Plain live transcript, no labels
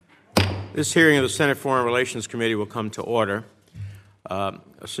This hearing of the Senate Foreign Relations Committee will come to order.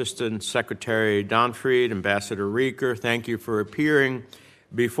 Assistant Secretary Donfried, Ambassador Rieker, thank you for appearing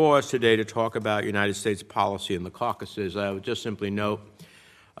before us today to talk about United States policy in the Caucasus. I would just simply note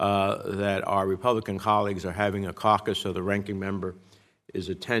that our Republican colleagues are having a caucus, so the ranking member is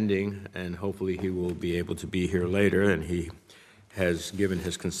attending, and hopefully he will be able to be here later, and he has given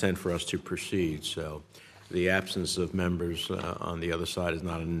his consent for us to proceed. So the absence of members on the other side is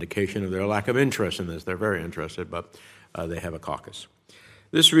not an indication of their lack of interest in this. They're very interested, but they have a caucus.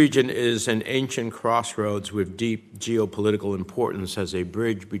 This region is an ancient crossroads with deep geopolitical importance as a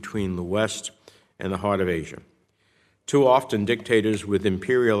bridge between the West and the heart of Asia. Too often, dictators with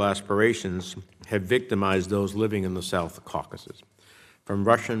imperial aspirations have victimized those living in the South Caucasus. From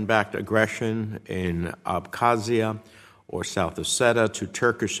Russian-backed aggression in Abkhazia or South Ossetia to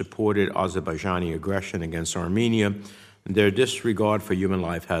Turkish-supported Azerbaijani aggression against Armenia, their disregard for human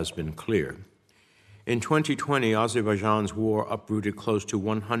life has been clear. In 2020, Azerbaijan's war uprooted close to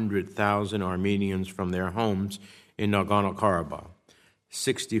 100,000 Armenians from their homes in Nagorno-Karabakh.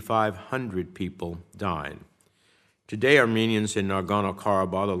 6,500 people died. Today, Armenians in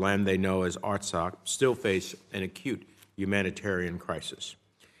Nagorno-Karabakh, the land they know as Artsakh, still face an acute humanitarian crisis,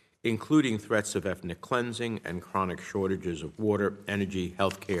 including threats of ethnic cleansing and chronic shortages of water, energy,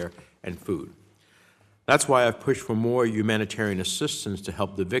 healthcare, and food. That's why I've pushed for more humanitarian assistance to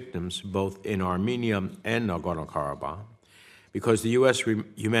help the victims, both in Armenia and Nagorno-Karabakh, because the U.S.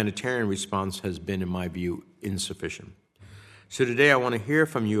 humanitarian response has been, in my view, insufficient. So today I want to hear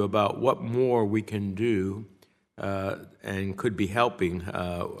from you about what more we can do and could be helping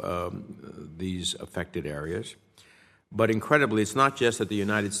these affected areas. But incredibly, it's not just that the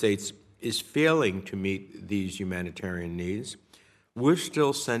United States is failing to meet these humanitarian needs. We're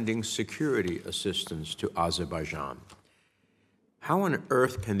still sending security assistance to Azerbaijan. How on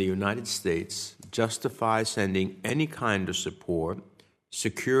earth can the United States justify sending any kind of support,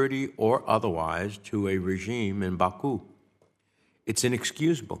 security or otherwise, to a regime in Baku? It's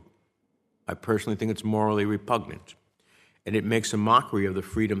inexcusable. I personally think it's morally repugnant, and it makes a mockery of the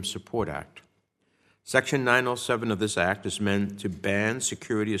Freedom Support Act. Section 907 of this act is meant to ban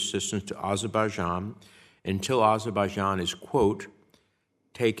security assistance to Azerbaijan until Azerbaijan is, quote,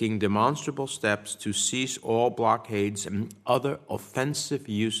 taking demonstrable steps to cease all blockades and other offensive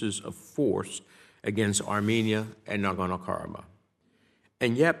uses of force against Armenia and Nagorno-Karabakh.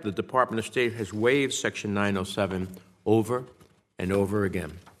 And yet, the Department of State has waived Section 907 over and over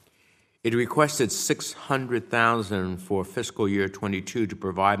again. It requested $600,000 for fiscal year 22 to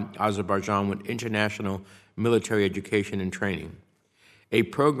provide Azerbaijan with international military education and training, a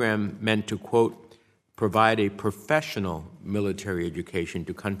program meant to, quote, provide a professional military education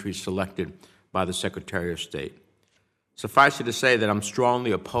to countries selected by the Secretary of State. Suffice it to say that I'm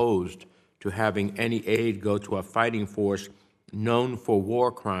strongly opposed to having any aid go to a fighting force known for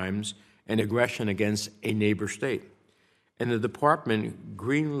war crimes and aggression against a neighbor state. And the department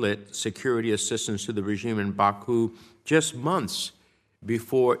greenlit security assistance to the regime in Baku just months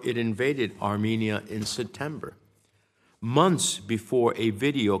before it invaded Armenia in September. Months before a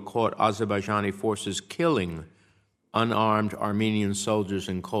video caught Azerbaijani forces killing unarmed Armenian soldiers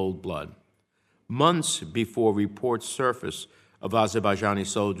in cold blood. Months before reports surfaced of Azerbaijani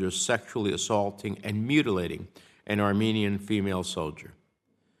soldiers sexually assaulting and mutilating an Armenian female soldier.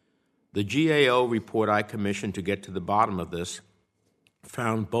 The GAO report I commissioned to get to the bottom of this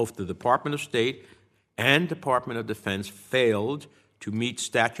found both the Department of State and Department of Defense failed to meet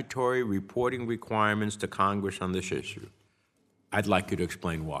statutory reporting requirements to Congress on this issue. I'd like you to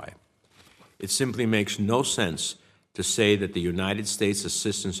explain why. It simply makes no sense to say that the United States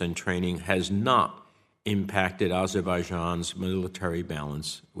assistance and training has not impacted Azerbaijan's military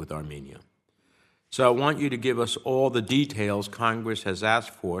balance with Armenia. So I want you to give us all the details Congress has asked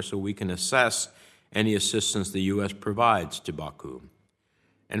for so we can assess any assistance the U.S. provides to Baku.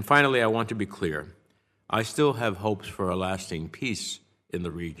 And finally, I want to be clear. I still have hopes for a lasting peace in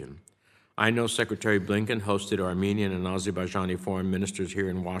the region. I know Secretary Blinken hosted Armenian and Azerbaijani foreign ministers here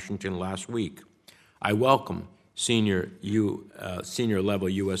in Washington last week. I welcome senior-level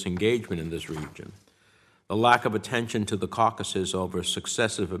U.S. engagement in this region. The lack of attention to the Caucasus over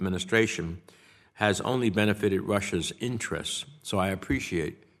successive administration has only benefited Russia's interests, so I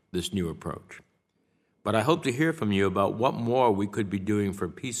appreciate this new approach. But I hope to hear from you about what more we could be doing for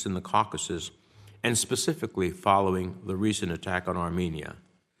peace in the Caucasus, and specifically following the recent attack on Armenia.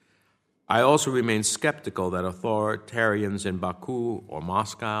 I also remain skeptical that authoritarians in Baku or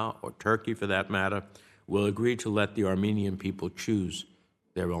Moscow, or Turkey for that matter, will agree to let the Armenian people choose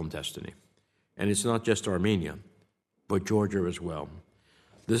their own destiny. And it's not just Armenia, but Georgia as well.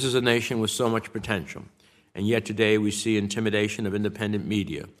 This is a nation with so much potential, and yet today we see intimidation of independent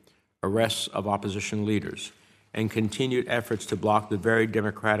media, arrests of opposition leaders, and continued efforts to block the very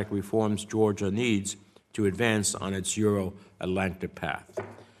democratic reforms Georgia needs to advance on its Euro-Atlantic path.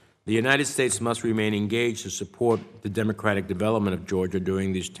 The United States must remain engaged to support the democratic development of Georgia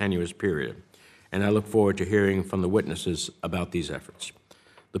during this tenuous period, and I look forward to hearing from the witnesses about these efforts.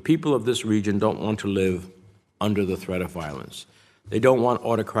 The people of this region don't want to live under the threat of violence. They don't want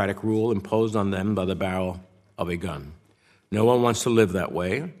autocratic rule imposed on them by the barrel of a gun. No one wants to live that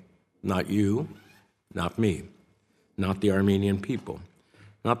way, not you, not me, not the Armenian people,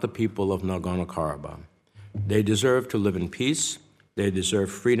 not the people of Nagorno-Karabakh. They deserve to live in peace, they deserve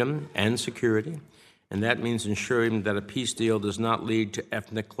freedom and security, and that means ensuring that a peace deal does not lead to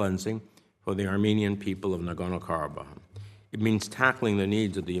ethnic cleansing for the Armenian people of Nagorno-Karabakh. It means tackling the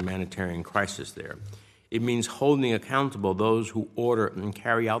needs of the humanitarian crisis there. It means holding accountable those who order and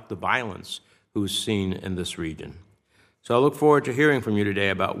carry out the violence who's seen in this region. So I look forward to hearing from you today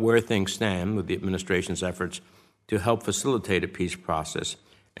about where things stand with the administration's efforts to help facilitate a peace process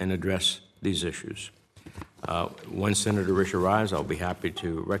and address these issues. When Senator Risch arrives, I'll be happy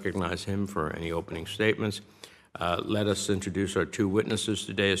to recognize him for any opening statements. Let us introduce our two witnesses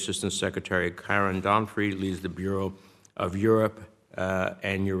today. Assistant Secretary Karen Donfried leads the Bureau of Europe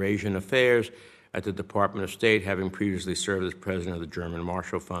and Eurasian Affairs at the Department of State, having previously served as president of the German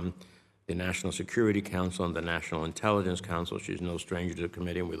Marshall Fund, the National Security Council, and the National Intelligence Council. She's no stranger to the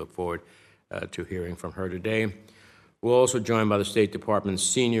committee, and we look forward to hearing from her today. We're also joined by the State Department's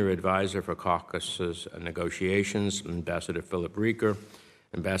Senior Advisor for Caucasus negotiations, Ambassador Philip Rieker.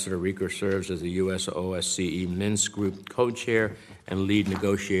 Ambassador Rieker serves as the U.S. OSCE Minsk Group co-chair and lead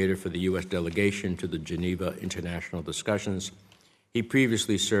negotiator for the U.S. delegation to the Geneva International Discussions. He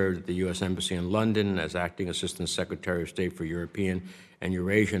previously served at the U.S. Embassy in London as Acting Assistant Secretary of State for European and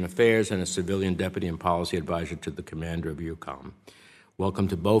Eurasian Affairs and a Civilian Deputy and Policy Advisor to the Commander of EUCOM. Welcome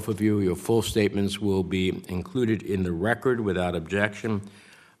to both of you. Your full statements will be included in the record without objection.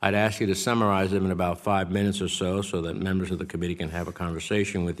 I'd ask you to summarize them in about 5 minutes or so that members of the committee can have a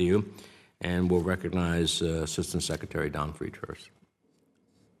conversation with you, and we'll recognize Assistant Secretary Donfried first.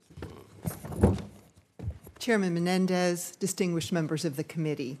 Chairman Menendez, distinguished members of the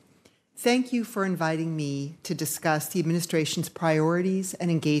committee, thank you for inviting me to discuss the administration's priorities and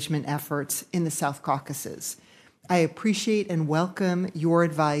engagement efforts in the South Caucasus. I appreciate and welcome your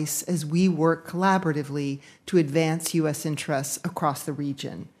advice as we work collaboratively to advance U.S. interests across the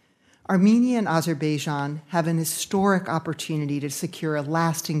region. Armenia and Azerbaijan have an historic opportunity to secure a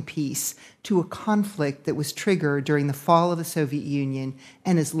lasting peace to a conflict that was triggered during the fall of the Soviet Union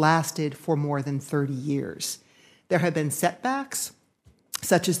and has lasted for more than 30 years. There have been setbacks,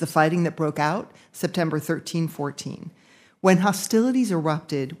 such as the fighting that broke out September 13-14. When hostilities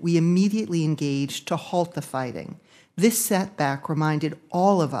erupted, we immediately engaged to halt the fighting. This setback reminded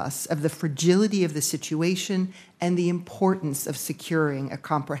all of us of the fragility of the situation and the importance of securing a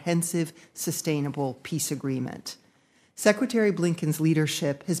comprehensive, sustainable peace agreement. Secretary Blinken's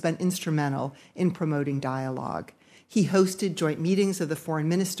leadership has been instrumental in promoting dialogue. He hosted joint meetings of the foreign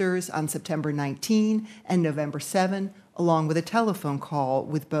ministers on September 19 and November 7, along with a telephone call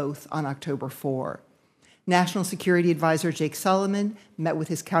with both on October 4. National Security Advisor Jake Sullivan met with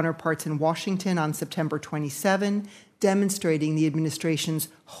his counterparts in Washington on September 27, demonstrating the administration's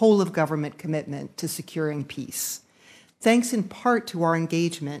whole-of-government commitment to securing peace. Thanks in part to our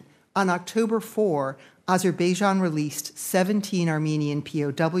engagement, on October 4, Azerbaijan released 17 Armenian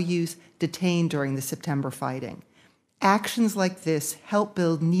POWs detained during the September fighting. Actions like this help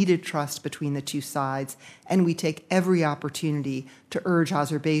build needed trust between the two sides, and we take every opportunity to urge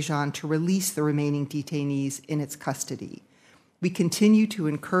Azerbaijan to release the remaining detainees in its custody. We continue to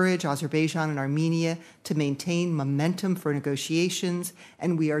encourage Azerbaijan and Armenia to maintain momentum for negotiations,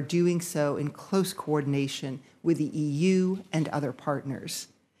 and we are doing so in close coordination with the EU and other partners.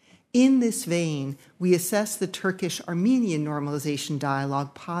 In this vein, we assess the Turkish-Armenian normalization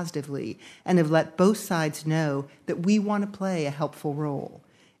dialogue positively and have let both sides know that we want to play a helpful role.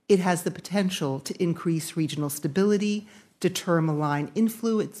 It has the potential to increase regional stability, deter malign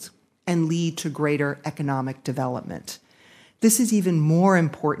influence, and lead to greater economic development. This is even more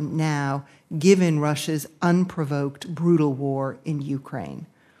important now, given Russia's unprovoked, brutal war in Ukraine.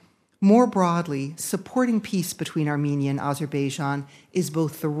 More broadly, supporting peace between Armenia and Azerbaijan is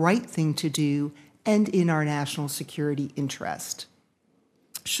both the right thing to do and in our national security interest.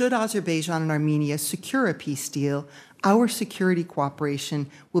 Should Azerbaijan and Armenia secure a peace deal, our security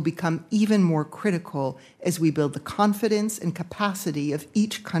cooperation will become even more critical as we build the confidence and capacity of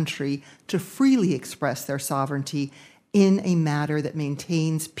each country to freely express their sovereignty in a manner that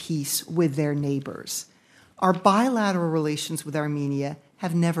maintains peace with their neighbors. Our bilateral relations with Armenia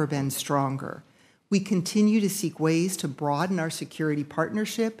have never been stronger. We continue to seek ways to broaden our security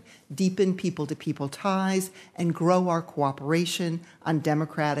partnership, deepen people-to-people ties, and grow our cooperation on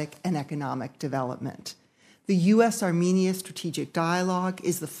democratic and economic development. The U.S.-Armenia Strategic Dialogue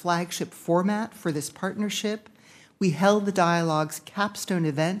is the flagship format for this partnership. We held the dialogue's capstone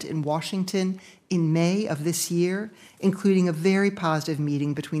event in Washington in May of this year, including a very positive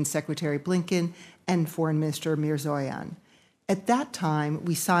meeting between Secretary Blinken and Foreign Minister Mirzoyan. At that time,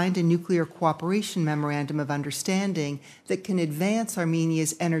 we signed a nuclear cooperation memorandum of understanding that can advance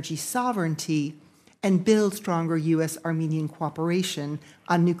Armenia's energy sovereignty and build stronger U.S.-Armenian cooperation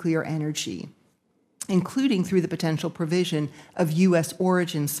on nuclear energy, including through the potential provision of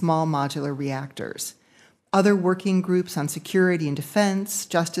U.S.-origin small modular reactors. Other working groups on security and defense,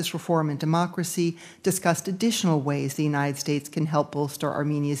 justice reform and democracy discussed additional ways the United States can help bolster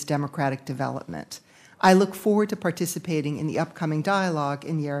Armenia's democratic development. I look forward to participating in the upcoming dialogue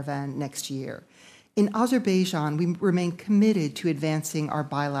in Yerevan next year. In Azerbaijan, we remain committed to advancing our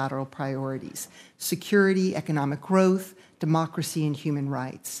bilateral priorities: security, economic growth, democracy, and human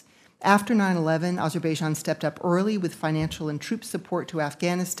rights. After 9/11, Azerbaijan stepped up early with financial and troop support to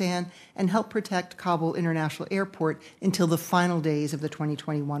Afghanistan and helped protect Kabul International Airport until the final days of the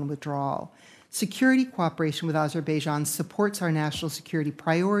 2021 withdrawal. Security cooperation with Azerbaijan supports our national security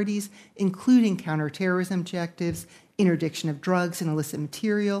priorities, including counterterrorism objectives, interdiction of drugs and illicit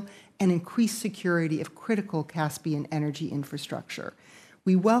material, and increased security of critical Caspian energy infrastructure.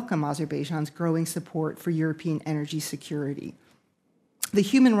 We welcome Azerbaijan's growing support for European energy security. The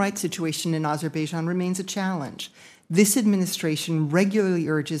human rights situation in Azerbaijan remains a challenge. This administration regularly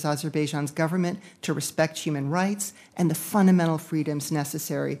urges Azerbaijan's government to respect human rights and the fundamental freedoms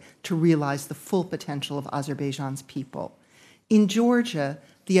necessary to realize the full potential of Azerbaijan's people. In Georgia,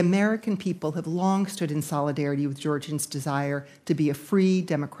 the American people have long stood in solidarity with Georgians' desire to be a free,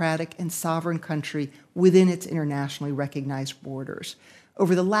 democratic, and sovereign country within its internationally recognized borders.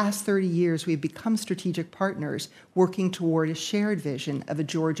 Over the last 30 years, we've become strategic partners working toward a shared vision of a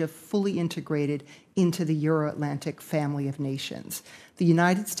Georgia fully integrated into the Euro-Atlantic family of nations. The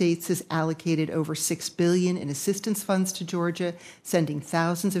United States has allocated over $6 billion in assistance funds to Georgia, sending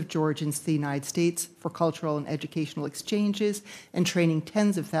thousands of Georgians to the United States for cultural and educational exchanges, and training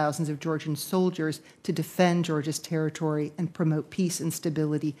tens of thousands of Georgian soldiers to defend Georgia's territory and promote peace and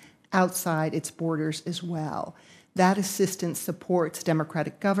stability outside its borders as well. That assistance supports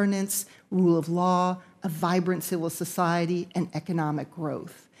democratic governance, rule of law, a vibrant civil society, and economic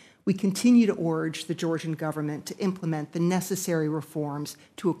growth. We continue to urge the Georgian government to implement the necessary reforms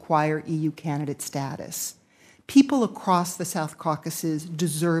to acquire EU candidate status. People across the South Caucasus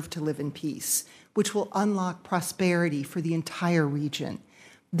deserve to live in peace, which will unlock prosperity for the entire region.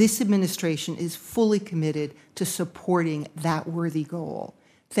 This administration is fully committed to supporting that worthy goal.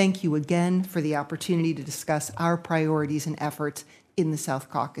 Thank you again for the opportunity to discuss our priorities and efforts in the South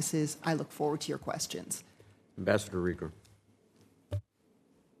Caucasus. I look forward to your questions. Ambassador Rieger.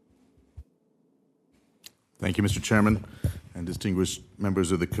 Thank you, Mr. Chairman and distinguished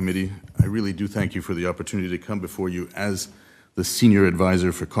members of the committee. I really do thank you for the opportunity to come before you as the senior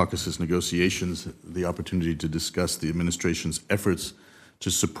advisor for Caucasus negotiations, the opportunity to discuss the administration's efforts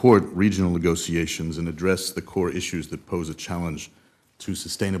to support regional negotiations and address the core issues that pose a challenge to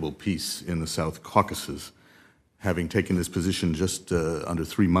sustainable peace in the South Caucasus. Having taken this position just under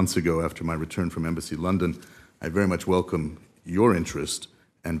 3 months ago after my return from Embassy London, I very much welcome your interest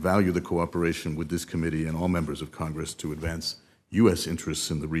and value the cooperation with this committee and all members of Congress to advance U.S. interests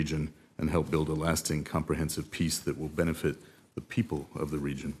in the region and help build a lasting, comprehensive peace that will benefit the people of the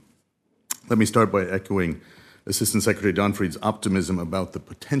region. Let me start by echoing Assistant Secretary Donfried's optimism about the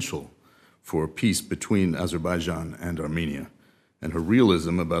potential for peace between Azerbaijan and Armenia, and her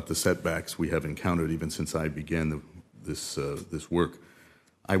realism about the setbacks we have encountered even since I began this work.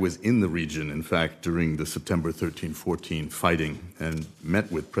 I was in the region, in fact, during the September 13-14 fighting and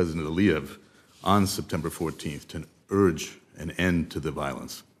met with President Aliyev on September 14th to urge an end to the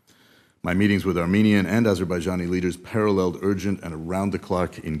violence. My meetings with Armenian and Azerbaijani leaders paralleled urgent and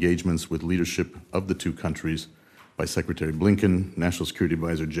around-the-clock engagements with leadership of the two countries by Secretary Blinken, National Security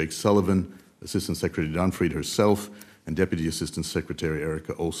Advisor Jake Sullivan, Assistant Secretary Donfried herself, and Deputy Assistant Secretary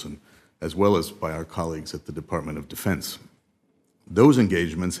Erika Olsen, as well as by our colleagues at the Department of Defense. Those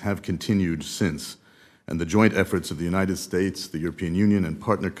engagements have continued since, and the joint efforts of the United States, the European Union, and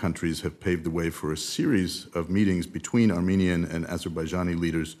partner countries have paved the way for a series of meetings between Armenian and Azerbaijani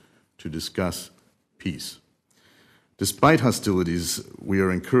leaders to discuss peace. Despite hostilities, we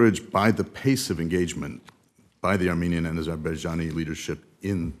are encouraged by the pace of engagement by the Armenian and Azerbaijani leadership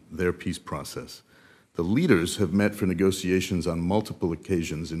in their peace process. The leaders have met for negotiations on multiple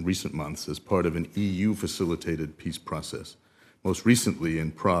occasions in recent months as part of an EU-facilitated peace process, most recently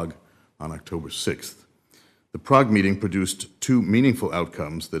in Prague on October 6th. The Prague meeting produced two meaningful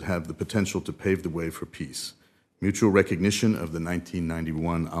outcomes that have the potential to pave the way for peace: mutual recognition of the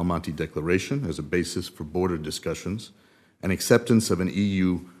 1991 Almaty Declaration as a basis for border discussions, and acceptance of an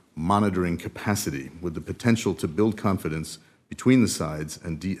EU monitoring capacity with the potential to build confidence between the sides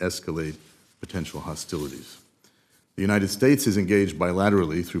and de-escalate potential hostilities. The United States is engaged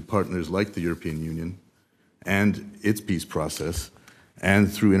bilaterally through partners like the European Union and its peace process,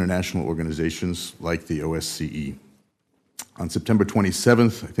 and through international organizations like the OSCE. On September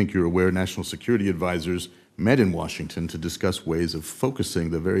 27th, I think you're aware, national security advisors met in Washington to discuss ways of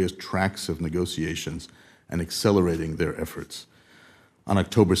focusing the various tracks of negotiations and accelerating their efforts. On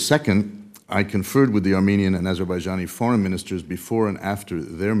October 2nd, I conferred with the Armenian and Azerbaijani foreign ministers before and after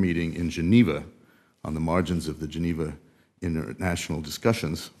their meeting in Geneva on the margins of the Geneva international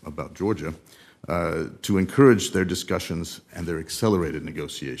discussions about Georgia, to encourage their discussions and their accelerated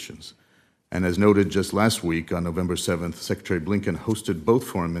negotiations. And as noted just last week, on November 7th, Secretary Blinken hosted both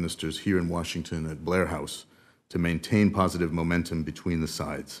foreign ministers here in Washington at Blair House to maintain positive momentum between the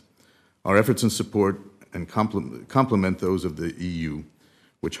sides. Our efforts and support and complement those of the EU,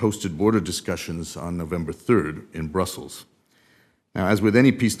 which hosted border discussions on November 3rd in Brussels. Now, as with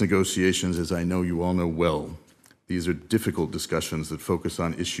any peace negotiations, as I know you all know well, these are difficult discussions that focus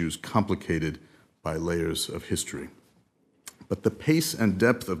on issues complicated by layers of history. But the pace and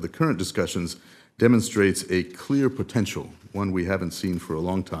depth of the current discussions demonstrates a clear potential, one we haven't seen for a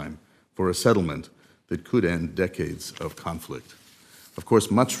long time, for a settlement that could end decades of conflict. Of course,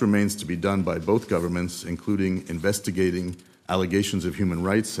 much remains to be done by both governments, including investigating allegations of human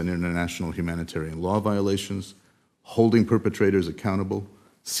rights and international humanitarian law violations, holding perpetrators accountable,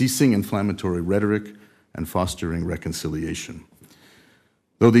 ceasing inflammatory rhetoric, and fostering reconciliation.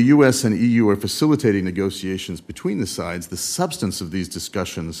 Though the US and EU are facilitating negotiations between the sides, the substance of these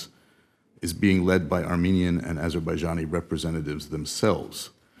discussions is being led by Armenian and Azerbaijani representatives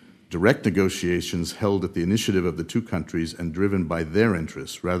themselves. Direct negotiations held at the initiative of the two countries and driven by their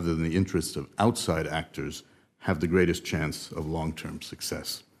interests rather than the interests of outside actors have the greatest chance of long-term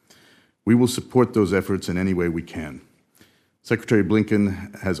success. We will support those efforts in any way we can. Secretary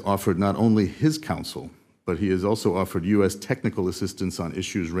Blinken has offered not only his counsel, but he has also offered U.S. technical assistance on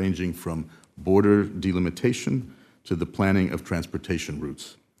issues ranging from border delimitation to the planning of transportation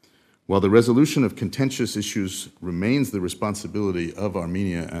routes. While the resolution of contentious issues remains the responsibility of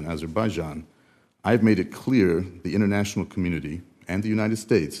Armenia and Azerbaijan, I've made it clear the international community and the United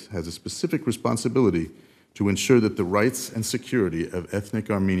States has a specific responsibility to ensure that the rights and security of ethnic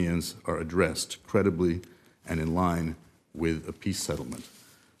Armenians are addressed credibly and in line with a peace settlement.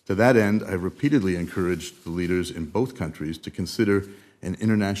 To that end, I have repeatedly encouraged the leaders in both countries to consider an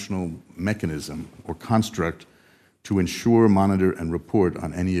international mechanism or construct to ensure, monitor, and report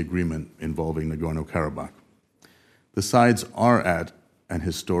on any agreement involving Nagorno-Karabakh. The sides are at an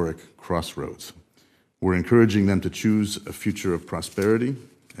historic crossroads. We're encouraging them to choose a future of prosperity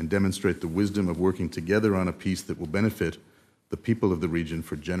and demonstrate the wisdom of working together on a peace that will benefit the people of the region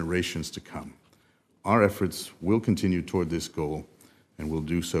for generations to come. Our efforts will continue toward this goal, and we'll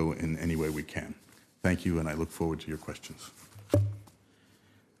do so in any way we can. Thank you, and I look forward to your questions.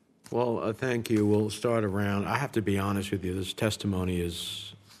 Well, thank you. We'll start around. I have to be honest with you, this testimony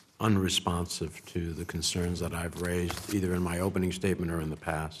is unresponsive to the concerns that I've raised, either in my opening statement or in the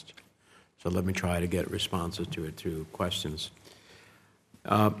past. So let me try to get responses to it through questions.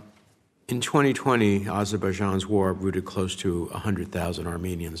 In 2020, Azerbaijan's war uprooted close to 100,000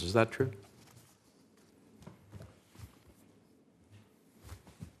 Armenians. Is that true?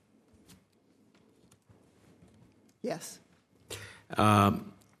 Yes.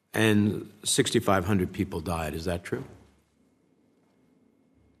 And 6,500 people died. Is that true?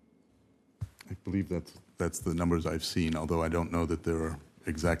 I believe that's the numbers I've seen, although I don't know that there are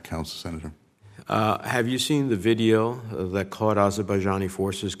exact counts, Senator. Have you seen the video that caught Azerbaijani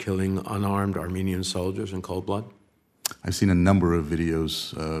forces killing unarmed Armenian soldiers in cold blood? I've seen a number of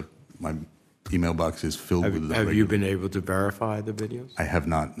videos. My email box is filled with them. Have you been able to verify the videos? I have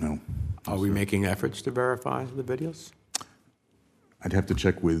not, no. Are we making efforts to verify the videos? I'd have to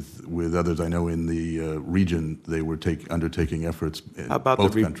check with others. I know in the region they were undertaking efforts in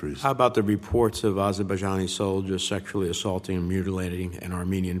both countries. How about the reports of Azerbaijani soldiers sexually assaulting and mutilating an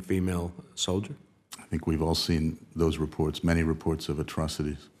Armenian female soldier? I think we've all seen those reports, many reports of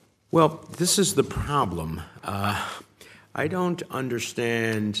atrocities. Well, this is the problem. I don't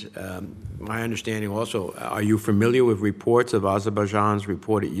understand. My understanding also, are you familiar with reports of Azerbaijan's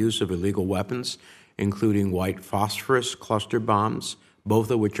reported use of illegal weapons, including white phosphorus cluster bombs, both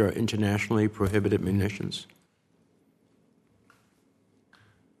of which are internationally prohibited munitions?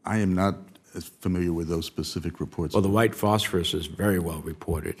 I am not as familiar with those specific reports. Well, the white phosphorus is very well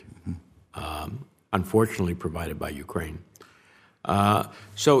reported, unfortunately provided by Ukraine.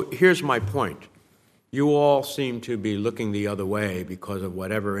 So here's my point. You all seem to be looking the other way because of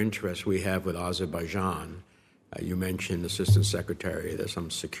whatever interest we have with Azerbaijan. You mentioned Assistant Secretary, there's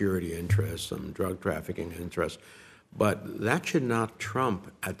some security interests, some drug trafficking interests. But that should not trump,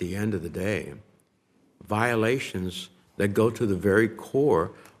 at the end of the day, violations that go to the very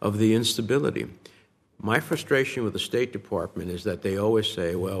core of the instability. My frustration with the State Department is that they always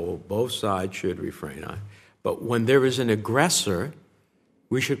say, well, both sides should refrain. But when there is an aggressor,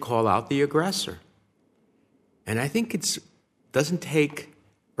 we should call out the aggressor. And I think it doesn't take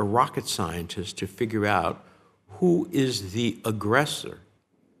a rocket scientist to figure out who is the aggressor,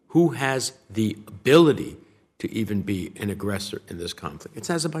 who has the ability to even be an aggressor in this conflict.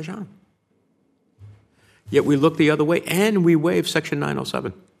 It's Azerbaijan. Yet we look the other way and we waive Section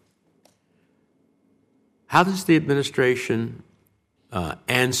 907. How does the administration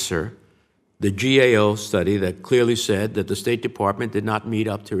answer the GAO study that clearly said that the State Department did not meet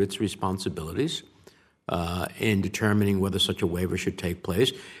up to its responsibilities in determining whether such a waiver should take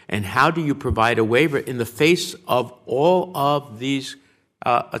place? And how do you provide a waiver in the face of all of these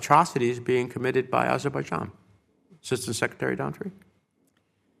atrocities being committed by Azerbaijan? Assistant Secretary Dantry?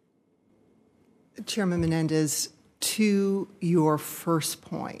 Chairman Menendez, to your first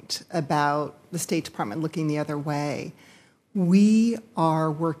point about the State Department looking the other way, we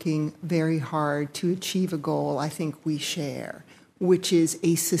are working very hard to achieve a goal I think we share, which is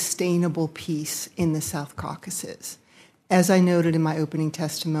a sustainable peace in the South Caucasus. As I noted in my opening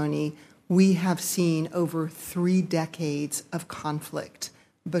testimony, we have seen over 3 decades of conflict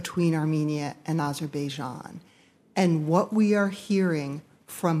between Armenia and Azerbaijan. And what we are hearing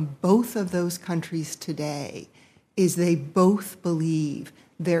from both of those countries today is they both believe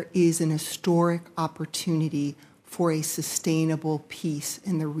there is an historic opportunity for a sustainable peace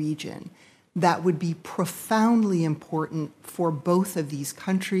in the region that would be profoundly important for both of these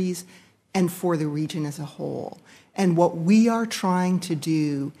countries and for the region as a whole. And what we are trying to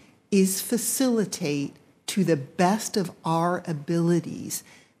do is facilitate, to the best of our abilities,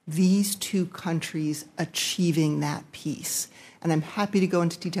 these 2 countries achieving that peace. And I'm happy to go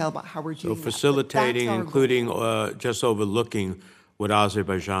into detail about how we're doing that. So facilitating, including just overlooking what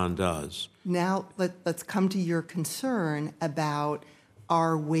Azerbaijan does. Now let's come to your concern about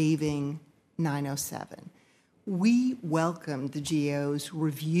our waiving 907. We welcomed the GAO's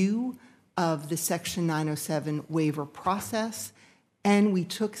review of the Section 907 waiver process, and we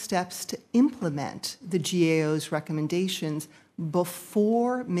took steps to implement the GAO's recommendations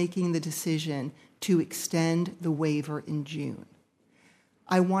before making the decision to extend the waiver in June.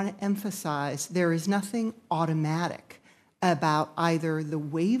 I want to emphasize there is nothing automatic about either the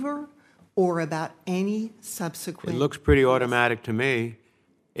waiver or about any subsequent. It looks pretty automatic to me.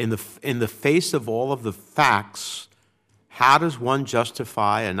 In the face of all of the facts, how does one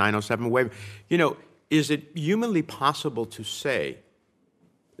justify a 907 waiver? You know, is it humanly possible to say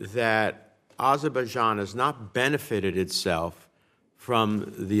that Azerbaijan has not benefited itself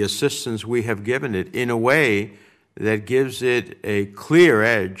from the assistance we have given it in a way that gives it a clear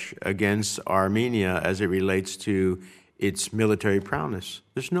edge against Armenia as it relates to its military prowess?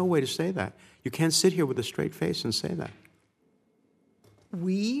 There's no way to say that. You can't sit here with a straight face and say that.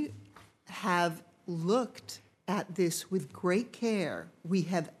 We have looked at this with great care. We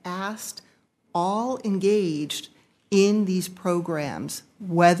have asked all engaged in these programs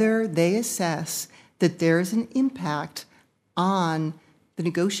whether they assess that there is an impact on the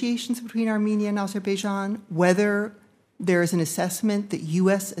negotiations between Armenia and Azerbaijan, whether there is an assessment that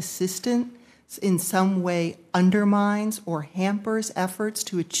U.S. assistance in some way undermines or hampers efforts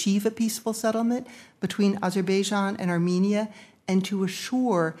to achieve a peaceful settlement between Azerbaijan and Armenia, and to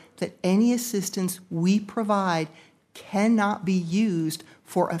assure that any assistance we provide cannot be used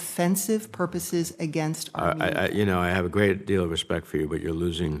for offensive purposes against Armenia. I have a great deal of respect for you, but you're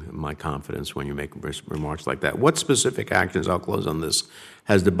losing my confidence when you make remarks like that. What specific actions, I'll close on this,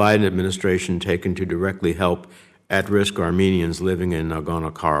 has the Biden administration taken to directly help at-risk Armenians living in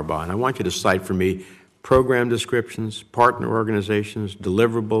Nagorno-Karabakh? And I want you to cite for me program descriptions, partner organizations,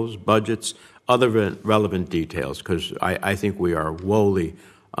 deliverables, budgets, other relevant details, because I think we are woefully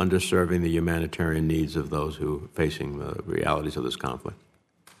underserving the humanitarian needs of those who are facing the realities of this conflict.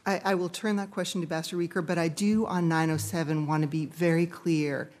 I will turn that question to Ambassador Reeker, but I do on 907 want to be very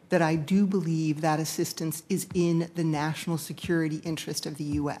clear that I do believe that assistance is in the national security interest of the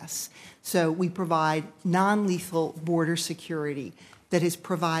U.S. So we provide non-lethal border security that has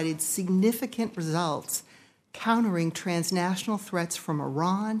provided significant results countering transnational threats from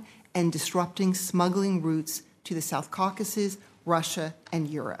Iran and disrupting smuggling routes to the South Caucasus, Russia, and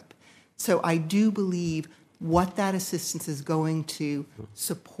Europe. So I do believe what that assistance is going to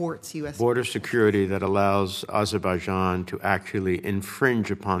supports U.S. border security that allows Azerbaijan to actually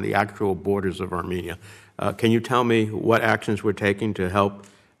infringe upon the actual borders of Armenia. Can you tell me what actions we're taking to help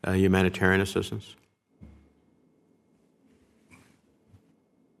humanitarian assistance?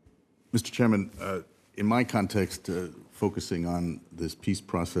 Mr. Chairman, in my context, focusing on this peace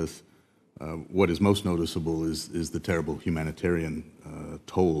process, what is most noticeable is the terrible humanitarian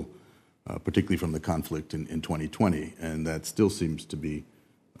toll, particularly from the conflict in 2020, and that still seems to be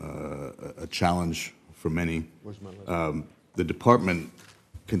a challenge for many. The department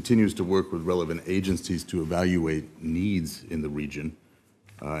continues to work with relevant agencies to evaluate needs in the region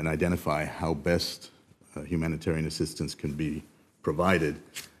and identify how best humanitarian assistance can be provided.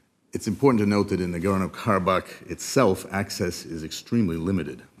 It's important to note that in Nagorno-Karabakh itself, access is extremely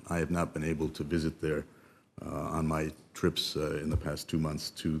limited. I have not been able to visit there on my trips in the past 2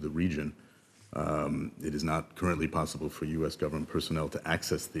 months to the region. It is not currently possible for U.S. government personnel to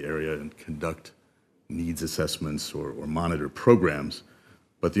access the area and conduct needs assessments or monitor programs,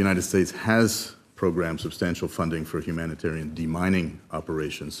 but the United States has programmed substantial funding for humanitarian demining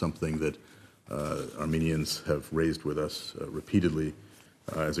operations, something that Armenians have raised with us repeatedly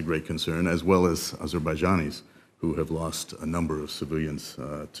as a great concern, as well as Azerbaijanis who have lost a number of civilians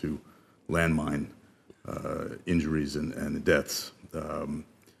to landmine injuries and deaths.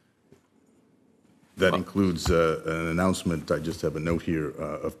 That includes an announcement, I just have a note here,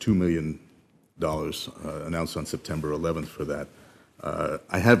 of $2 million announced on September 11th for that.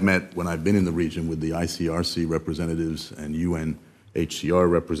 I have met, when I've been in the region, with the ICRC representatives and UNHCR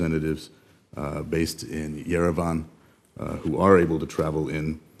representatives based in Yerevan, who are able to travel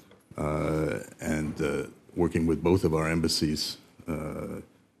in, and working with both of our embassies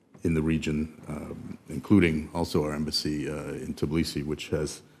in the region, including also our embassy in Tbilisi, which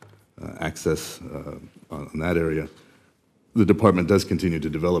has access on that area. The department does continue to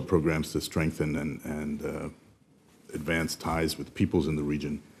develop programs to strengthen and advance ties with peoples in the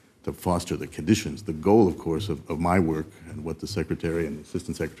region to foster the conditions. The goal, of course, of my work and what the Secretary and the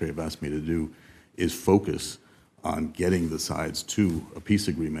Assistant Secretary have asked me to do is focus on getting the sides to a peace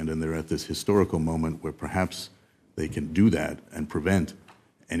agreement, and they're at this historical moment where perhaps they can do that and prevent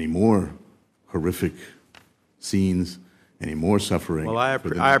any more horrific scenes, any more suffering. Well,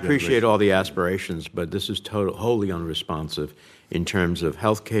 I appreciate all the aspirations, but this is wholly unresponsive in terms of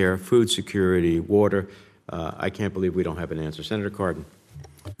health care, food security, water. I can't believe we don't have an answer. Senator Cardin.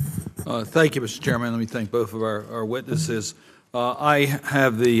 Thank you, Mr. Chairman. Let me thank both of our witnesses. I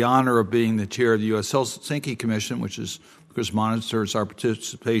have the honor of being the chair of the U.S. Helsinki Commission, which is, of course, monitors our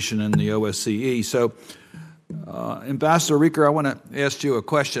participation in the OSCE. So, Ambassador Reeker, I want to ask you a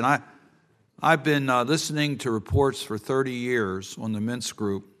question. I've been listening to reports for 30 years on the Minsk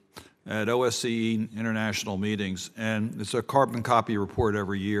Group at OSCE international meetings, and it's a carbon copy report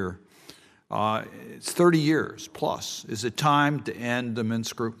every year. It's 30 years plus. Is it time to end the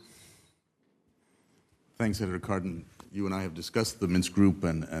Minsk Group? Thanks, Senator Cardin. You and I have discussed the Minsk Group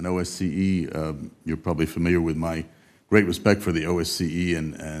and OSCE. You're probably familiar with my great respect for the OSCE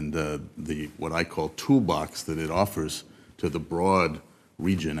and the what I call toolbox that it offers to the broad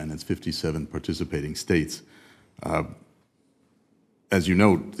region and its 57 participating states. As you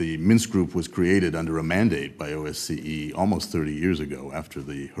note, the Minsk Group was created under a mandate by OSCE almost 30 years ago after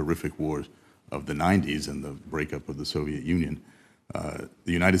the horrific wars of the 90s and the breakup of the Soviet Union. The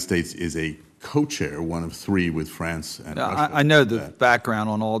United States is a co-chair, one of three with France and Russia. I know the background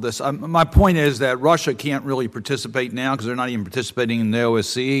on all this. My point is that Russia can't really participate now because they're not even participating in the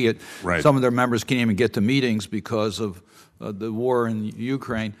OSCE. Right. Some of their members can't even get to meetings because of the war in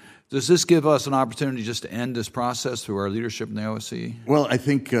Ukraine. Does this give us an opportunity just to end this process through our leadership in the OSCE? Well, I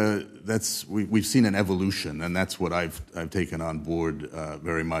think we've seen an evolution, and that's what I've taken on board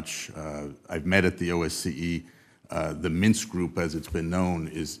very much. I've met at the OSCE. The Minsk Group, as it's been known,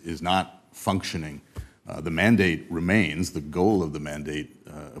 is not functioning. The mandate remains. The goal of the mandate,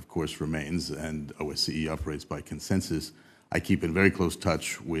 of course, remains, and OSCE operates by consensus. I keep in very close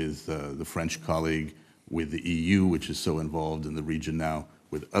touch with the French colleague, with the EU, which is so involved in the region now,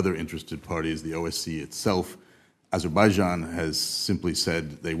 with other interested parties, the OSCE itself. Azerbaijan has simply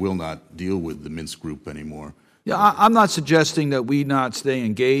said they will not deal with the Minsk Group anymore. Yeah, I'm not suggesting that we not stay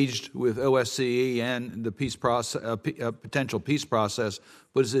engaged with OSCE and the peace process, potential peace process,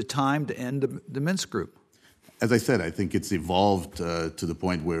 but is it time to end the Minsk group? As I said, I think it's evolved to the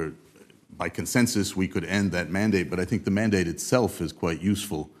point where, by consensus, we could end that mandate, but I think the mandate itself is quite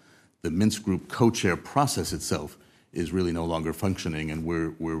useful. The Minsk group co-chair process itself is really no longer functioning, and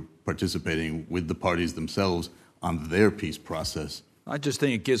we're participating with the parties themselves on their peace process. I just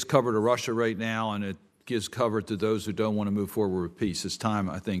think it gives cover to Russia right now, and it gives cover to those who don't want to move forward with peace. It's time,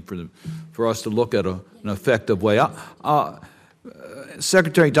 I think, for us to look at an effective way.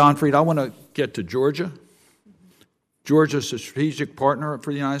 Secretary Donfried, I want to get to Georgia. Georgia's a strategic partner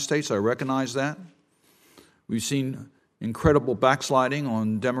for the United States. I recognize that. We've seen incredible backsliding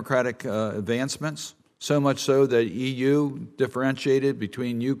on democratic advancements, so much so that EU differentiated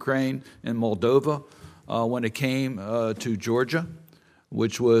between Ukraine and Moldova when it came to Georgia,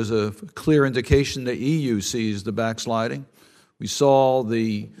 which was a clear indication that EU sees the backsliding. We saw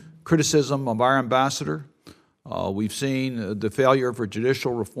the criticism of our ambassador. We've seen the failure for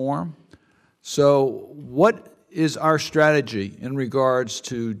judicial reform. So what is our strategy in regards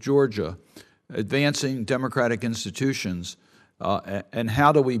to Georgia advancing democratic institutions, and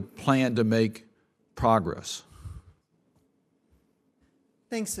how do we plan to make progress?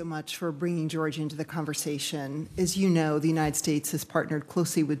 Thanks so much for bringing Georgia into the conversation. As you know, the United States has partnered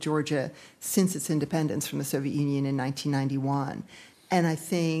closely with Georgia since its independence from the Soviet Union in 1991. And I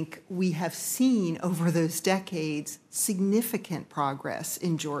think we have seen over those decades significant progress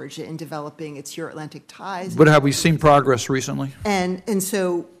in Georgia in developing its Euro-Atlantic ties. But have we seen progress recently? And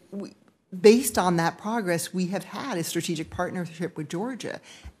so based on that progress, we have had a strategic partnership with Georgia.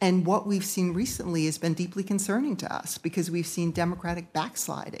 And what we've seen recently has been deeply concerning to us because we've seen democratic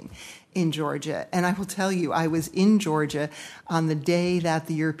backsliding in Georgia. And I will tell you, I was in Georgia on the day that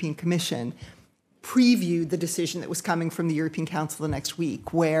the European Commission previewed the decision that was coming from the European Council the next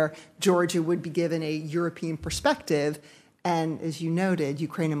week, where Georgia would be given a European perspective. And as you noted,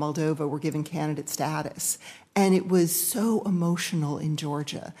 Ukraine and Moldova were given candidate status. And it was so emotional in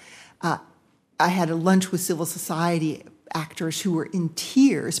Georgia. I had a lunch with civil society actors who were in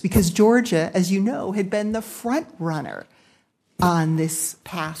tears because Georgia, as you know, had been the front runner on this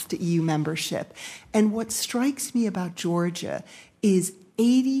path to EU membership. And what strikes me about Georgia is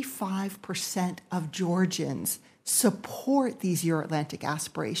 85% of Georgians support these Euro-Atlantic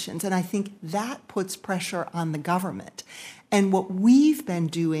aspirations. And I think that puts pressure on the government. And what we've been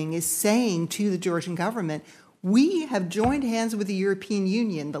doing is saying to the Georgian government, we have joined hands with the European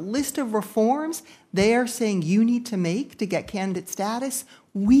Union. The list of reforms they are saying you need to make to get candidate status,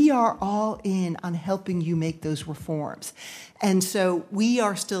 we are all in on helping you make those reforms. And so we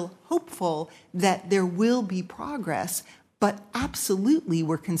are still hopeful that there will be progress, but absolutely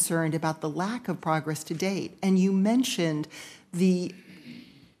we're concerned about the lack of progress to date. And you mentioned the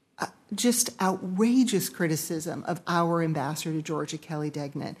just outrageous criticism of our ambassador to Georgia, Kelly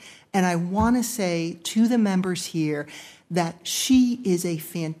Degnan. And I want to say to the members here that she is a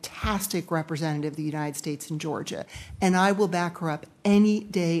fantastic representative of the United States in Georgia, and I will back her up any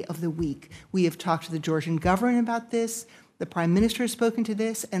day of the week. We have talked to the Georgian government about this. The Prime Minister has spoken to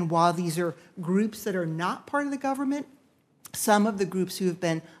this, and while these are groups that are not part of the government, some of the groups who have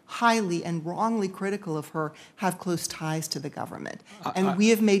been highly and wrongly critical of her have close ties to the government. And we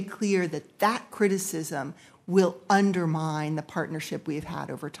have made clear that that criticism will undermine the partnership we have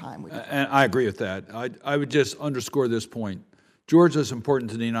had over time. And I agree with that. I would just underscore this point. Georgia is important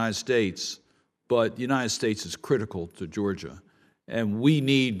to the United States, but the United States is critical to Georgia. And we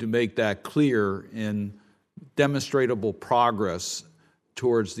need to make that clear in demonstrable progress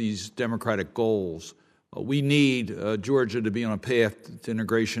towards these democratic goals. We need Georgia to be on a path to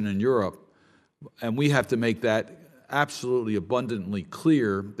integration in Europe, and we have to make that absolutely abundantly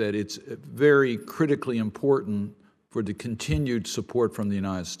clear that it's very critically important for the continued support from the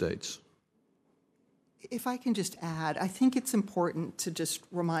United States. If I can just add, I think it's important to just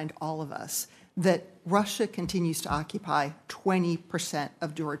remind all of us that Russia continues to occupy 20%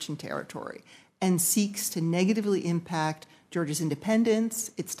 of Georgian territory and seeks to negatively impact Georgia's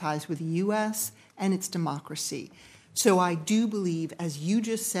independence, its ties with the U.S., and its democracy. So I do believe, as you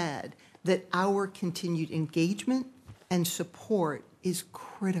just said, that our continued engagement and support is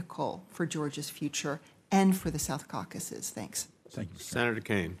critical for Georgia's future and for the South Caucasus. Thanks. Thank you. Senator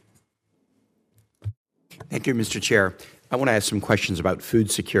Kaine. Thank you, Mr. Chair. I want to ask some questions about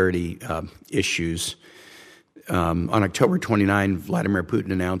food security issues. On October 29, Vladimir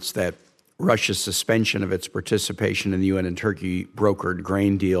Putin announced that Russia's suspension of its participation in the UN and Turkey brokered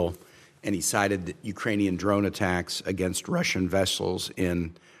grain deal, and he cited Ukrainian drone attacks against Russian vessels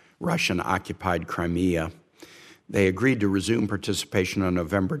in Russian-occupied Crimea. They agreed to resume participation on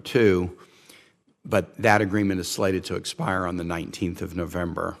November 2, but that agreement is slated to expire on the 19th of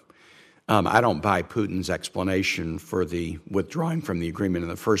November. I don't buy Putin's explanation for the withdrawing from the agreement in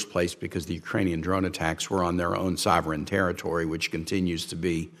the first place, because the Ukrainian drone attacks were on their own sovereign territory, which continues to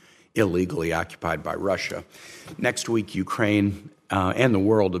be illegally occupied by Russia. Next week, Ukraine and the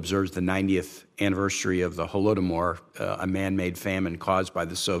world observes the 90th anniversary of the Holodomor, a man-made famine caused by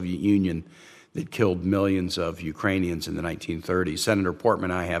the Soviet Union that killed millions of Ukrainians in the 1930s. Senator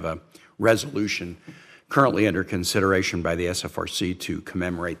Portman and I have a resolution currently under consideration by the SFRC to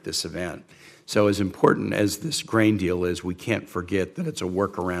commemorate this event. So as important as this grain deal is, we can't forget that it's a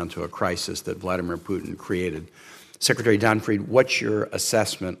workaround to a crisis that Vladimir Putin created. Secretary Donfried, what's your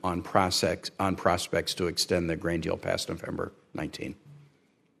assessment on prospects to extend the grain deal past November 19?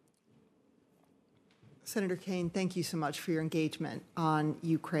 Senator Kaine, thank you so much for your engagement on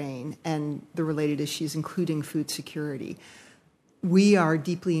Ukraine and the related issues, including food security. We are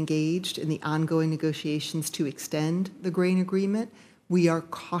deeply engaged in the ongoing negotiations to extend the grain agreement. We are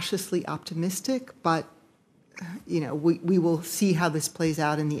cautiously optimistic, but we will see how this plays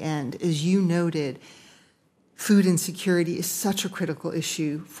out in the end. As you noted, food insecurity is such a critical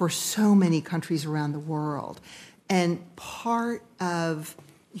issue for so many countries around the world. And part of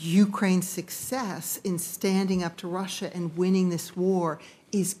Ukraine's success in standing up to Russia and winning this war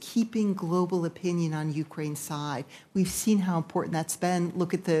is keeping global opinion on Ukraine's side. We've seen how important that's been.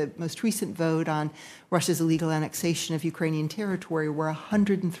 Look at the most recent vote on Russia's illegal annexation of Ukrainian territory, where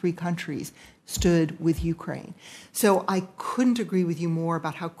 103 countries stood with Ukraine. So I couldn't agree with you more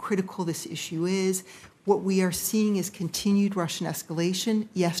about how critical this issue is. What we are seeing is continued Russian escalation.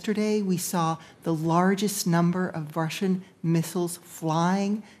 Yesterday, we saw the largest number of Russian missiles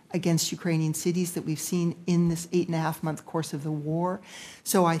flying against Ukrainian cities that we've seen in this 8.5-month course of the war.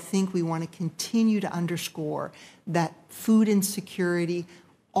 So I think we want to continue to underscore that food insecurity,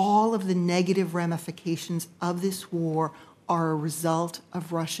 all of the negative ramifications of this war, are a result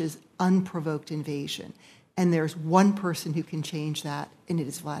of Russia's unprovoked invasion. And there's one person who can change that, and it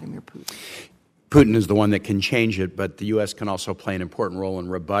is Vladimir Putin. Putin is the one that can change it, but the U.S. can also play an important role in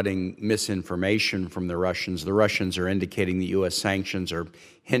rebutting misinformation from the Russians. The Russians are indicating the U.S. sanctions are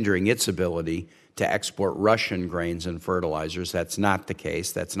hindering its ability to export Russian grains and fertilizers. That's not the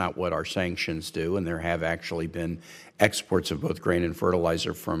case. That's not what our sanctions do, and there have actually been exports of both grain and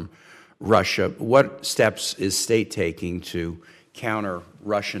fertilizer from Russia. What steps is state taking to counter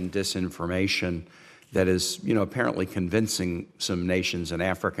Russian disinformation that is, apparently convincing some nations in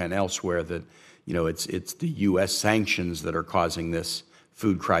Africa and elsewhere that it's the U.S. sanctions that are causing this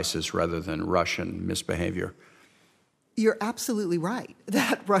food crisis rather than Russian misbehavior? You're absolutely right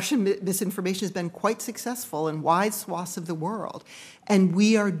that Russian misinformation has been quite successful in wide swaths of the world. And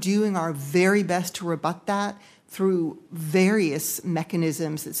we are doing our very best to rebut that through various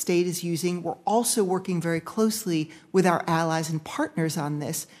mechanisms that state is using. We're also working very closely with our allies and partners on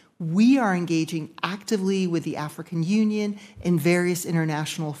this. We are engaging actively with the African Union in various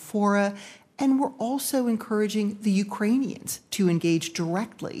international fora. And we're also encouraging the Ukrainians to engage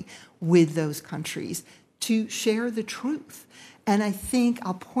directly with those countries to share the truth. And I think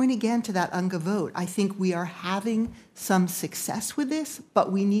I'll point again to that UNGA vote. I think we are having some success with this,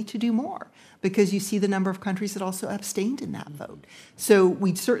 but we need to do more, because you see the number of countries that also abstained in that vote. So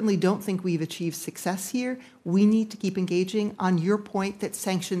we certainly don't think we've achieved success here. We need to keep engaging. On your point that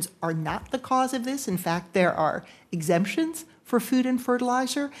sanctions are not the cause of this, in fact, there are exemptions for food and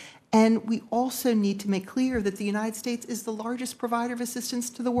fertilizer. And we also need to make clear that the United States is the largest provider of assistance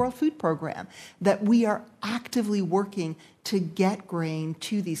to the World Food Program, that we are actively working to get grain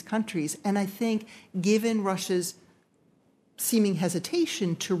to these countries. And I think, given Russia's seeming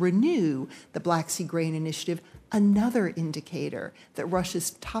hesitation to renew the Black Sea Grain Initiative, another indicator that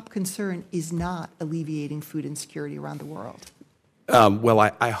Russia's top concern is not alleviating food insecurity around the world. Well,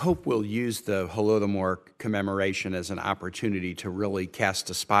 I hope we'll use the Holodomor commemoration as an opportunity to really cast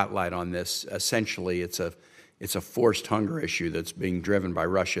a spotlight on this. Essentially, it's a forced hunger issue that's being driven by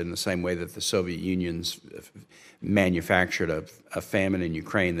Russia in the same way that the Soviet Union's manufactured a famine in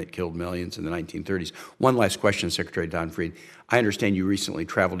Ukraine that killed millions in the 1930s. One last question, Secretary Donfried. I understand you recently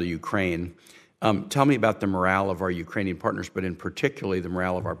traveled to Ukraine. Tell me about the morale of our Ukrainian partners, but in particular the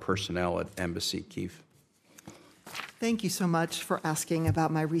morale of our personnel at Embassy Kyiv. Thank you so much for asking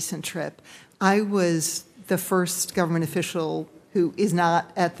about my recent trip. I was the first government official who is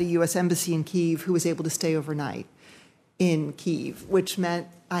not at the U.S. Embassy in Kyiv who was able to stay overnight in Kyiv, which meant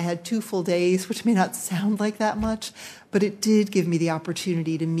I had 2 full days, which may not sound like that much, but it did give me the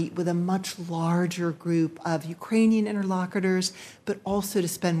opportunity to meet with a much larger group of Ukrainian interlocutors, but also to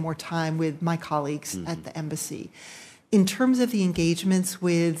spend more time with my colleagues at the embassy. In terms of the engagements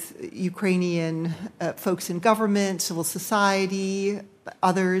with Ukrainian folks in government, civil society,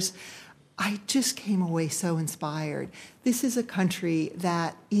 others, I just came away so inspired. This is a country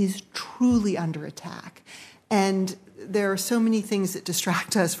that is truly under attack. And there are so many things that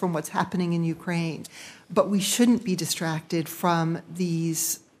distract us from what's happening in Ukraine, but we shouldn't be distracted from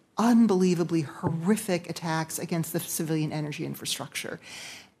these unbelievably horrific attacks against the civilian energy infrastructure.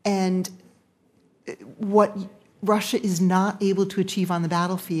 And what Russia is not able to achieve on the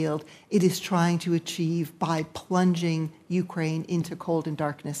battlefield, it is trying to achieve by plunging Ukraine into cold and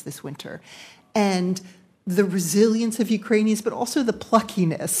darkness this winter. And the resilience of Ukrainians, but also the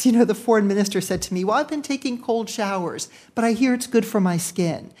pluckiness. You know, the foreign minister said to me, well, I've been taking cold showers, but I hear it's good for my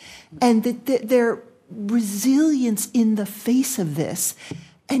skin. And their resilience in the face of this,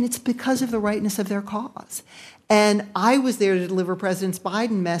 and it's because of the rightness of their cause. And I was there to deliver President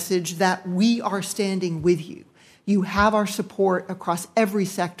Biden's message that we are standing with you. You have our support across every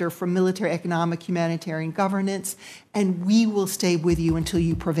sector, from military, economic, humanitarian, governance, and we will stay with you until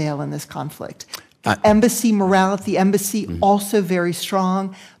you prevail in this conflict. Embassy morale at the embassy also very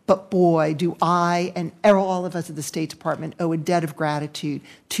strong, but boy, do I and all of us at the State Department owe a debt of gratitude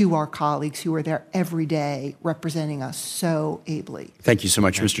to our colleagues who are there every day representing us so ably. Thank you so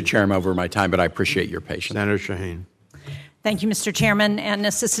much, Mr. Chair. I'm over my time, but I appreciate your patience. Senator Shaheen. Thank you, Mr. Chairman, and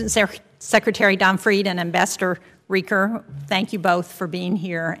Assistant Secretary Don Fried and Ambassador Rieker. Thank you both for being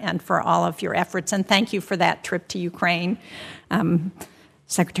here and for all of your efforts, and thank you for that trip to Ukraine,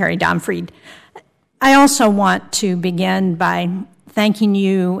 Secretary Don Fried. I also want to begin by thanking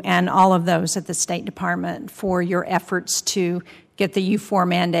you and all of those at the State Department for your efforts to get the U4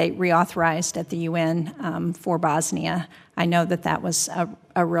 mandate reauthorized at the UN for Bosnia. I know that was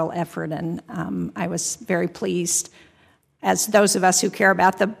a real effort, and I was very pleased, as those of us who care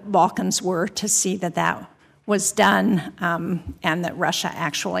about the Balkans were, to see that was done and that Russia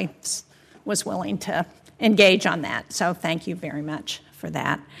actually was willing to engage on that. So thank you very much for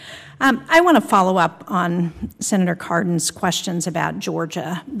that. I want to follow up on Senator Cardin's questions about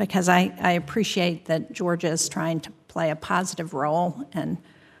Georgia, because I appreciate that Georgia is trying to play a positive role in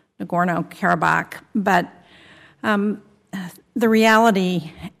Nagorno-Karabakh, but the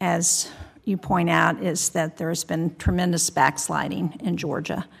reality, as you point out, is that there's been tremendous backsliding in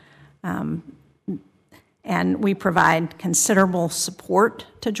Georgia. And we provide considerable support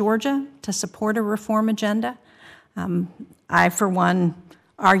to Georgia to support a reform agenda. I, for one,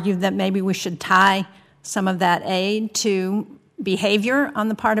 argue that maybe we should tie some of that aid to behavior on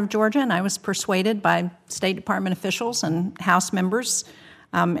the part of Georgia, and I was persuaded by State Department officials and House members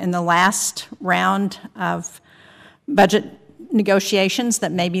in the last round of budget negotiations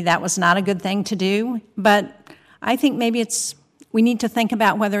that maybe that was not a good thing to do. But I think maybe we need to think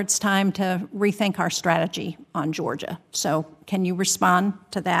about whether it's time to rethink our strategy on Georgia. So can you respond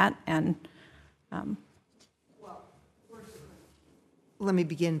to that? And let me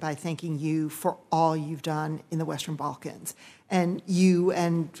begin by thanking you for all you've done in the Western Balkans. And you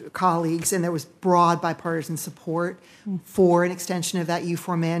and colleagues, and there was broad bipartisan support for an extension of that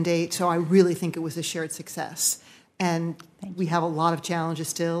U4 mandate. So I really think it was a shared success. And we have a lot of challenges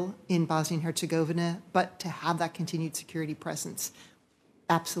still in Bosnia and Herzegovina, but to have that continued security presence,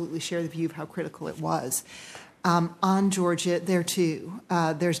 absolutely share the view of how critical it was. On Georgia, there too,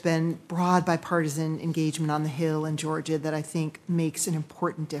 there's been broad bipartisan engagement on the Hill in Georgia that I think makes an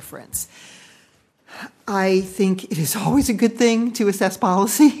important difference. I think it is always a good thing to assess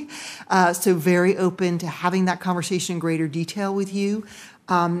policy, so very open to having that conversation in greater detail with you.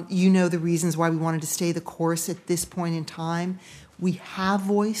 You know the reasons why we wanted to stay the course at this point in time. We have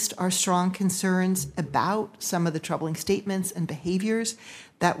voiced our strong concerns about some of the troubling statements and behaviors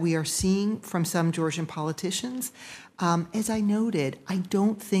that we are seeing from some Georgian politicians. As I noted, I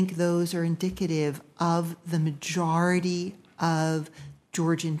don't think those are indicative of the majority of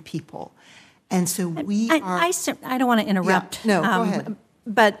Georgian people. And so I don't want to interrupt. Yeah, no, go ahead.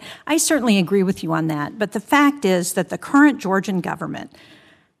 But I certainly agree with you on that. But the fact is that the current Georgian government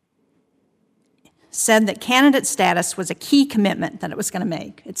said that candidate status was a key commitment that it was going to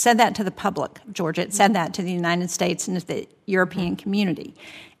make. It said that to the public of Georgia. It said that to the United States and to the European community.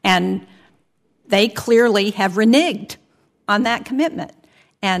 And they clearly have reneged on that commitment.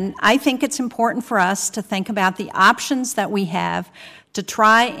 And I think it's important for us to think about the options that we have to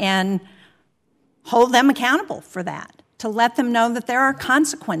try and hold them accountable for that, to let them know that there are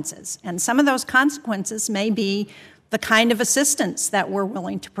consequences. And some of those consequences may be the kind of assistance that we're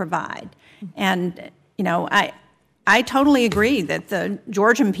willing to provide. And, I totally agree that the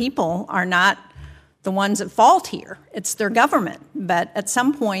Georgian people are not the ones at fault here. It's their government. But at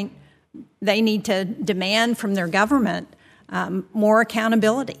some point, they need to demand from their government more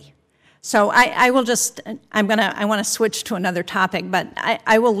accountability. So I want to switch to another topic, but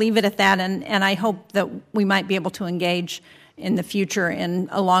I will leave it at that, and I hope that we might be able to engage in the future in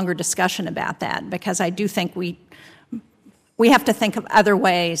a longer discussion about that, because I do think we have to think of other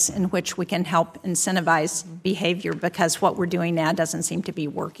ways in which we can help incentivize behavior, because what we're doing now doesn't seem to be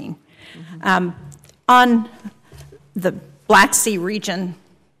working. On the Black Sea region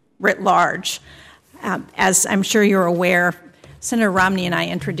writ large, as I'm sure you're aware, Senator Romney and I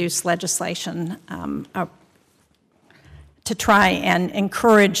introduced legislation to try and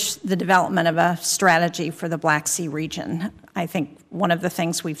encourage the development of a strategy for the Black Sea region. I think one of the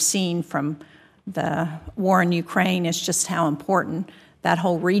things we've seen from the war in Ukraine is just how important that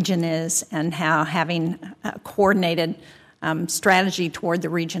whole region is, and how having a coordinated strategy toward the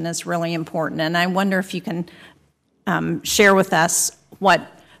region is really important. And I wonder if you can share with us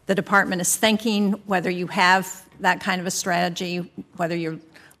what the department is thinking, whether you have that kind of a strategy, whether you're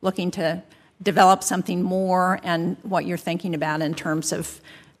looking to develop something more, and what you're thinking about in terms of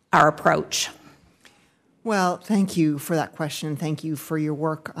our approach. Well, thank you for that question. Thank you for your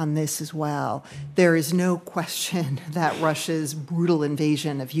work on this as well. There is no question that Russia's brutal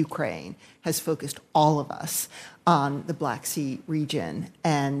invasion of Ukraine has focused all of us on the Black Sea region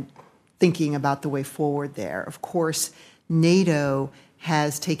and thinking about the way forward there. Of course, NATO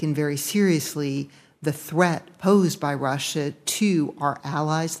has taken very seriously the threat posed by Russia to our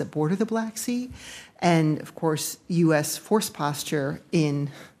allies that border the Black Sea. And of course, U.S. force posture in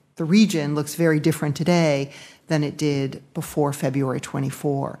the region looks very different today than it did before February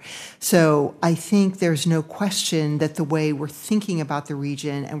 24. So I think there's no question that the way we're thinking about the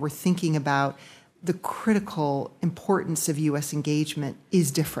region and we're thinking about the critical importance of U.S. engagement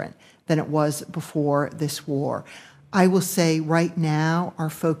is different than it was before this war. I will say right now our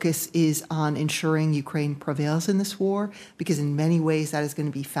focus is on ensuring Ukraine prevails in this war, because in many ways that is going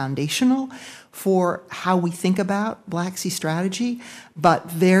to be foundational for how we think about Black Sea strategy, but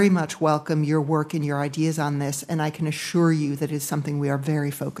very much welcome your work and your ideas on this, and I can assure you that it is something we are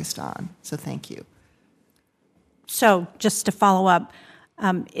very focused on. So thank you. So just to follow up,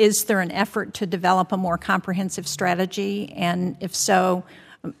 is there an effort to develop a more comprehensive strategy? And if so,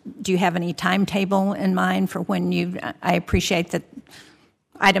 do you have any timetable in mind for when I appreciate that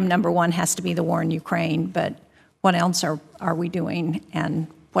item number one has to be the war in Ukraine, but what else are we doing, and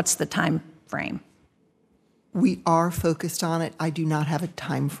what's the time frame? We are focused on it. I do not have a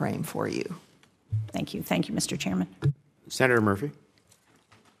time frame for you. Thank you. Thank you, Mr. Chairman. Senator Murphy.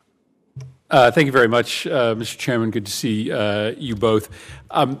 Thank you very much, Mr. Chairman. Good to see you both.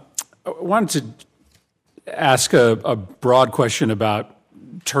 I wanted to ask a broad question about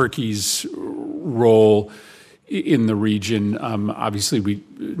Turkey's role in the region. Obviously, we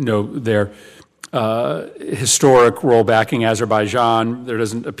know their historic role backing Azerbaijan. There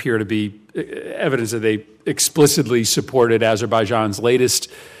doesn't appear to be evidence that they explicitly supported Azerbaijan's latest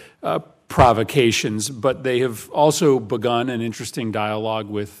provocations, but they have also begun an interesting dialogue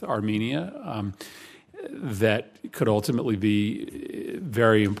with Armenia that could ultimately be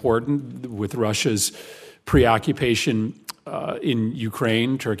very important with Russia's preoccupation in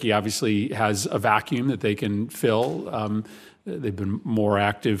Ukraine. Turkey obviously has a vacuum that they can fill. They've been more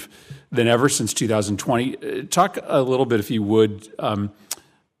active than ever since 2020. Talk a little bit, if you would,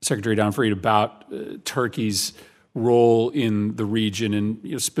 Secretary Donfried, about Turkey's role in the region,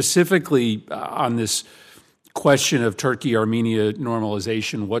 and specifically on this question of Turkey-Armenia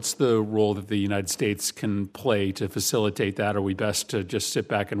normalization. What's the role that the United States can play to facilitate that? Are we best to just sit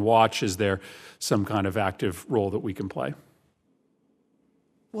back and watch? Is there some kind of active role that we can play?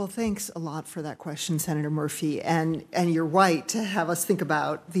 Well, thanks a lot for that question, Senator Murphy. And you're right to have us think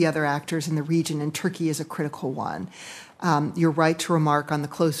about the other actors in the region, and Turkey is a critical one. You're right to remark on the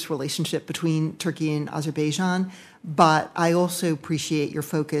close relationship between Turkey and Azerbaijan, but I also appreciate your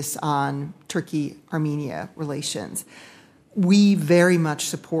focus on Turkey-Armenia relations. We very much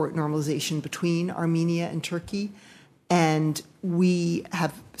support normalization between Armenia and Turkey, and we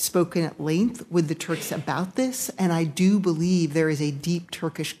have spoken at length with the Turks about this, and I do believe there is a deep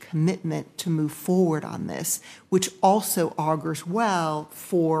Turkish commitment to move forward on this, which also augurs well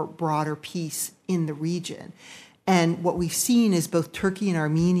for broader peace in the region. And what we've seen is both Turkey and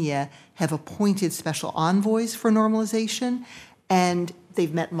Armenia have appointed special envoys for normalization, and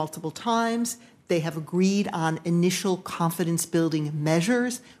they've met multiple times. They have agreed on initial confidence-building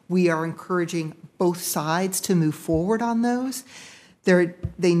measures. We are encouraging both sides to move forward on those.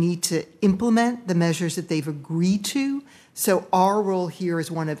 They need to implement the measures that they've agreed to. So our role here is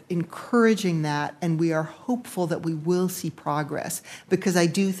one of encouraging that, and we are hopeful that we will see progress, because I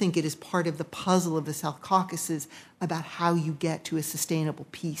do think it is part of the puzzle of the South Caucasus about how you get to a sustainable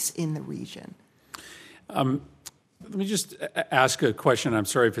peace in the region. Let me just ask a question. I'm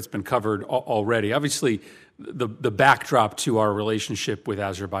sorry if it's been covered already. Obviously, the backdrop to our relationship with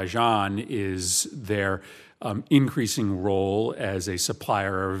Azerbaijan is their increasing role as a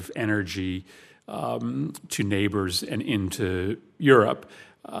supplier of energy to neighbors and into Europe.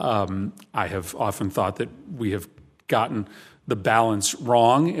 I have often thought that we have gotten the balance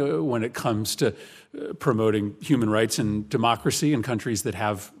wrong when it comes to promoting human rights and democracy in countries that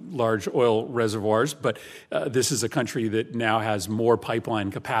have large oil reservoirs. But this is a country that now has more pipeline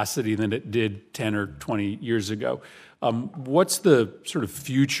capacity than it did 10 or 20 years ago. What's the sort of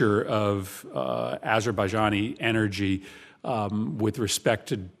future of Azerbaijani energy with respect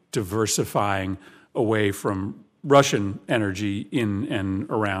to diversifying away from Russian energy in and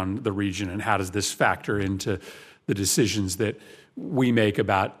around the region, and how does this factor into the decisions that we make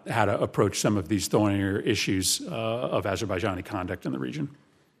about how to approach some of these thornier issues of Azerbaijani conduct in the region?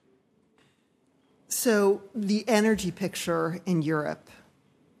 So the energy picture in Europe,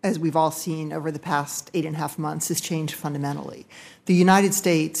 as we've all seen over the past 8.5 months, has changed fundamentally. The United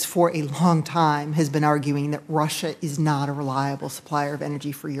States, for a long time, has been arguing that Russia is not a reliable supplier of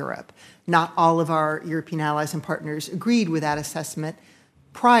energy for Europe. Not all of our European allies and partners agreed with that assessment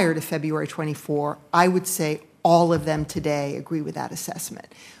prior to February 24. I would say all of them today agree with that assessment.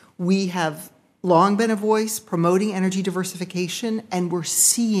 We have long been a voice promoting energy diversification, and we're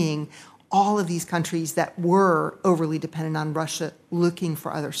seeing all of these countries that were overly dependent on Russia looking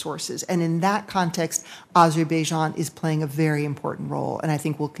for other sources. And in that context, Azerbaijan is playing a very important role, and I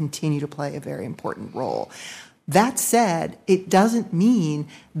think will continue to play a very important role. That said, it doesn't mean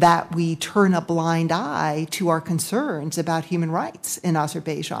that we turn a blind eye to our concerns about human rights in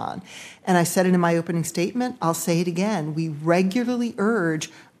Azerbaijan. And I said it in my opening statement, I'll say it again. We regularly urge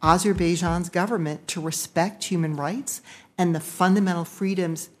Azerbaijan's government to respect human rights and the fundamental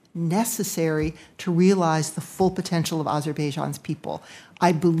freedoms necessary to realize the full potential of Azerbaijan's people.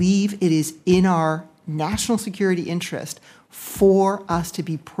 I believe it is in our national security interest for us to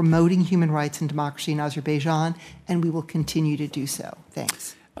be promoting human rights and democracy in Azerbaijan, and we will continue to do so.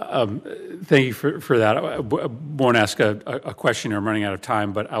 Thanks. Thank you for that. I won't ask a question. I'm running out of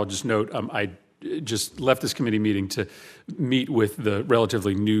time, but I'll just note I just left this committee meeting to meet with the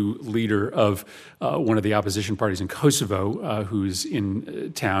relatively new leader of one of the opposition parties in Kosovo, who's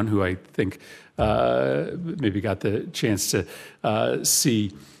in town, who I think maybe got the chance to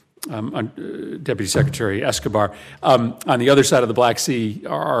see Deputy Secretary Escobar. On the other side of the Black Sea,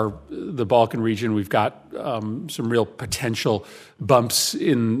 the Balkan region, we've got some real potential bumps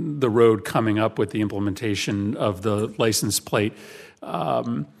in the road coming up with the implementation of the license plate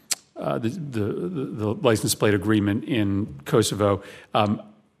the license plate agreement in Kosovo.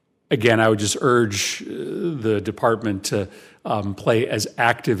 Again, I would just urge the department to play as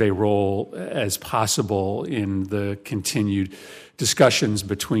active a role as possible in the continued discussions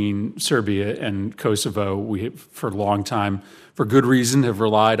between Serbia and Kosovo. We, for a long time, for good reason, have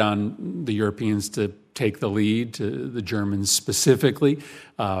relied on the Europeans to take the lead, to the Germans specifically.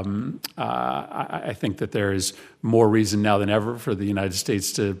 I think that there is more reason now than ever for the United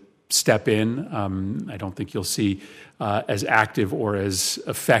States to step in. I don't think you'll see as active or as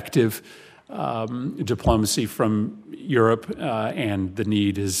effective diplomacy from Europe, and the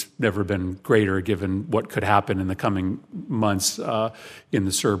need has never been greater given what could happen in the coming months in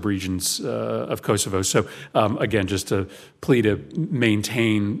the Serb regions of Kosovo. So again, just to plea to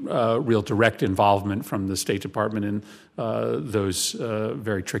maintain real direct involvement from the State Department in those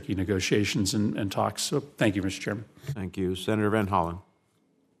very tricky negotiations and talks. So thank you, Mr. Chairman. Thank you. Senator Van Hollen.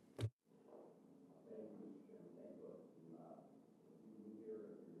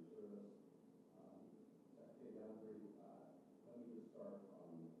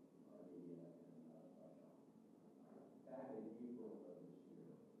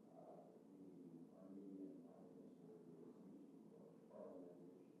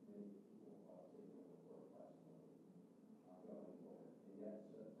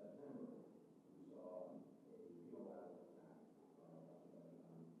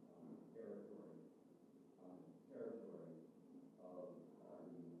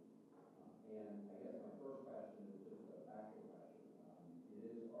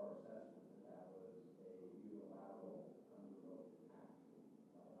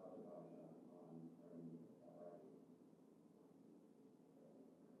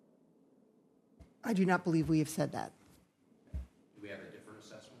 I do not believe we have said that. Do we have a different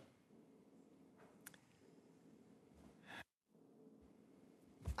assessment?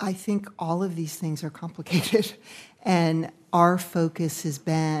 I think all of these things are complicated, and our focus has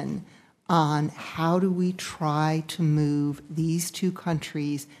been on how do we try to move these two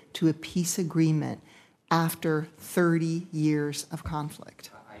countries to a peace agreement after 30 years of conflict.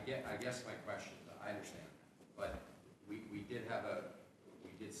 I guess my question, I understand, but we did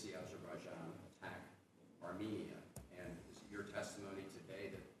see Azerbaijan attack Armenia, and is your testimony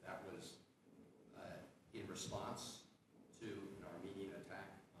today that was in response to an Armenian attack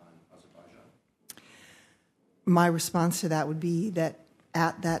on Azerbaijan? My response to that would be that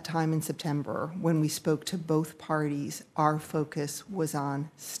at that time in September, when we spoke to both parties, our focus was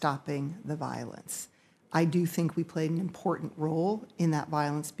on stopping the violence. I do think we played an important role in that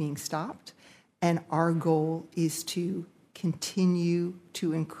violence being stopped, and our goal is to continue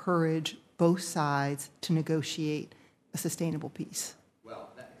to encourage both sides to negotiate a sustainable peace. Well,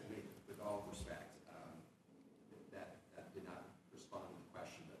 with all respect, that did not respond to the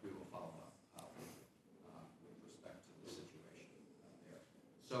question, but we will follow up with respect to the situation there.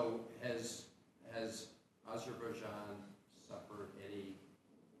 So has Azerbaijan suffered any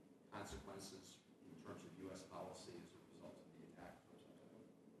consequences in terms of U.S. policy as a result of the attack?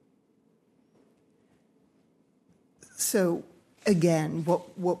 So again,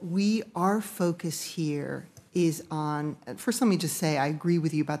 our focus here is on, first let me just say I agree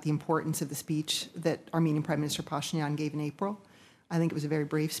with you about the importance of the speech that Armenian Prime Minister Pashinyan gave in April. I think it was a very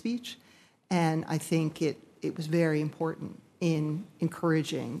brave speech, and I think it was very important in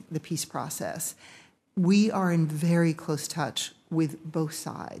encouraging the peace process. We are in very close touch with both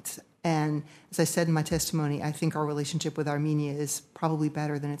sides. And as I said in my testimony, I think our relationship with Armenia is probably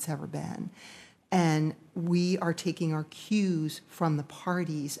better than it's ever been. And we are taking our cues from the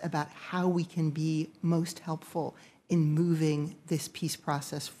parties about how we can be most helpful in moving this peace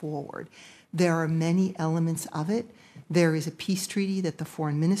process forward. There are many elements of it. There is a peace treaty that the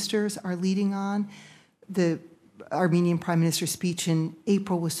foreign ministers are leading on. The Armenian Prime Minister's speech in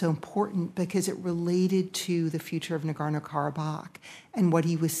April was so important because it related to the future of Nagorno-Karabakh. And what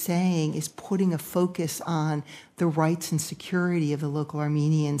he was saying is putting a focus on the rights and security of the local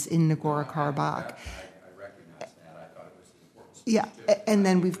Armenians in Nagorno-Karabakh. I recognize that. I thought it was an important speech. Yeah, too. and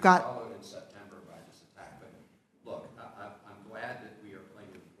then we've got... Followed in September by this attack. But look, I'm glad that we are playing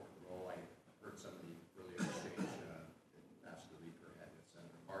an important role. I heard some of the earlier exchange that Ambassador Leaker had with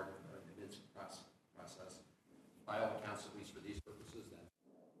Senator Hardin during the Minsk process. By all accounts, at least for these purposes, then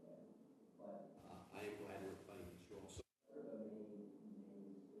I am glad we're playing this role. So,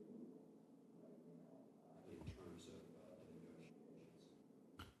 in terms of the negotiations.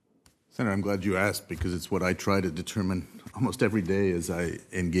 Senator, I'm glad you asked because it's what I try to determine almost every day as I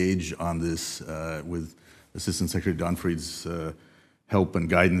engage on this with Assistant Secretary Donfried's help and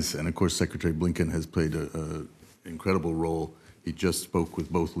guidance. And of course, Secretary Blinken has played an incredible role. He just spoke with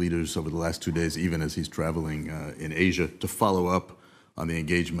both leaders over the last 2 days, even as he's traveling in Asia, to follow up on the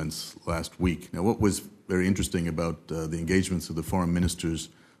engagements last week. Now, what was very interesting about the engagements of the foreign ministers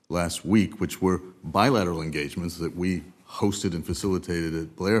last week, which were bilateral engagements that we hosted and facilitated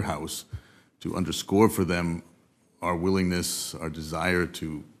at Blair House to underscore for them our willingness, our desire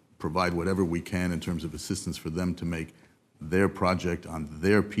to provide whatever we can in terms of assistance for them to make their project on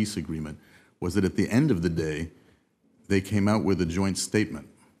their peace agreement, was that at the end of the day, they came out with a joint statement,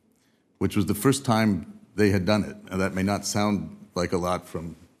 which was the first time they had done it. Now, that may not sound like a lot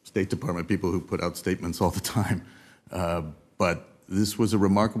from State Department people who put out statements all the time, but this was a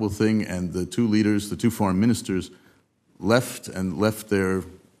remarkable thing, and the two leaders, the two foreign ministers, left their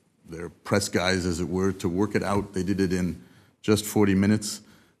press guys, as it were, to work it out. They did it in just 40 minutes,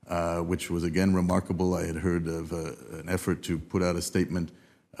 which was, again, remarkable. I had heard of an effort to put out a statement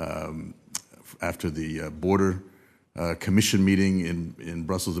after the border commission meeting in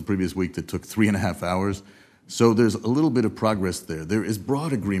Brussels the previous week that took 3.5 hours. So there's a little bit of progress there. There is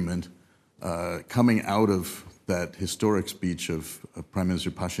broad agreement coming out of that historic speech of Prime Minister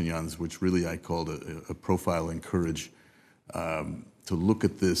Pashinyan's, which really I called a profile in courage, to look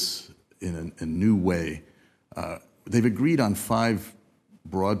at this in a new way. They've agreed on 5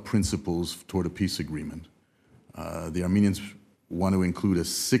 broad principles toward a peace agreement. The Armenians want to include a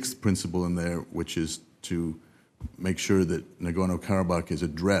 6th principle in there, which is to make sure that Nagorno-Karabakh is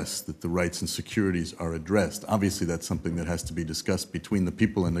addressed, that the rights and securities are addressed. Obviously, that's something that has to be discussed between the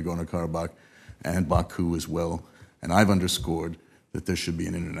people in Nagorno-Karabakh and Baku as well. And I've underscored that there should be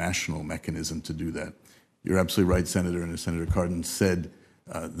an international mechanism to do that. You're absolutely right, Senator, and as Senator Cardin said,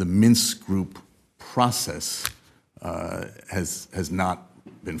 the Minsk group process has not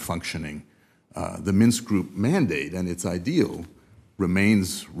been functioning The Minsk Group mandate and its ideal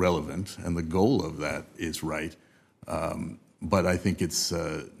remains relevant, and the goal of that is right. But I think it's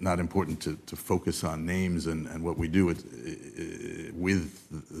not important to focus on names and what we do with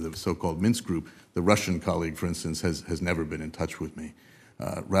the so-called Minsk Group. The Russian colleague, for instance, has never been in touch with me.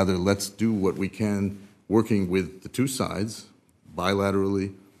 Rather, let's do what we can working with the two sides,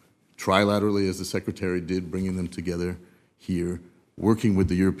 bilaterally, trilaterally, as the Secretary did, bringing them together here, working with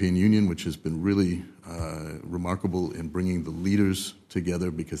the European Union, which has been really remarkable in bringing the leaders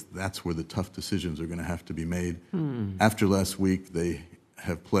together, because that's where the tough decisions are going to have to be made. After last week, they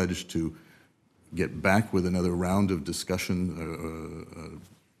have pledged to get back with another round of discussion,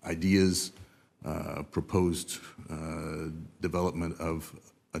 ideas, proposed development of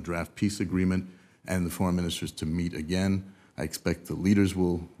a draft peace agreement, and the foreign ministers to meet again. I expect the leaders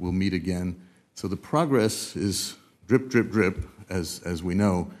will meet again. So the progress is drip, drip, drip, as we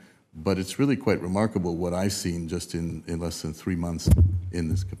know, but it's really quite remarkable what I've seen just in less than 3 months in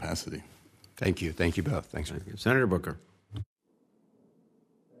this capacity. Thank you. Thank you both. Thanks. Senator Booker.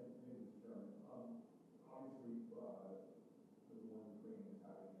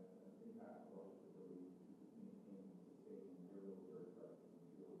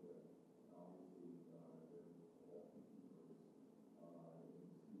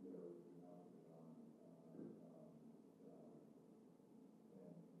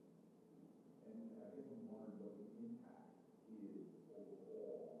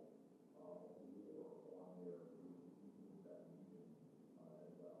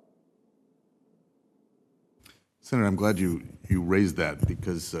 Senator, I'm glad you raised that,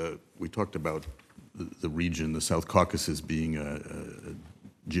 because we talked about the region, the South Caucasus, being a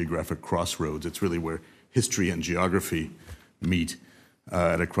geographic crossroads. It's really where history and geography meet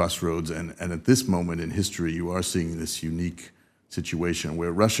at a crossroads. And at this moment in history, you are seeing this unique situation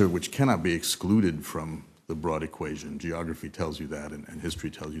where Russia, which cannot be excluded from the broad equation, geography tells you that and history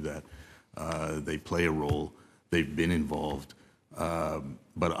tells you that, they play a role, they've been involved.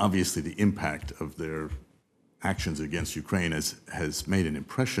 But obviously the impact of their actions against Ukraine has made an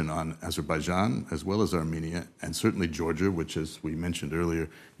impression on Azerbaijan as well as Armenia, and certainly Georgia, which, as we mentioned earlier,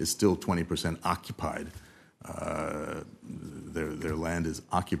 is still 20% occupied. Their land is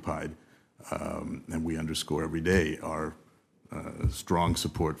occupied, and we underscore every day our strong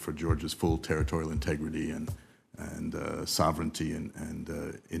support for Georgia's full territorial integrity and sovereignty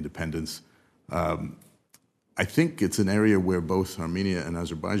and independence. I think it's an area where both Armenia and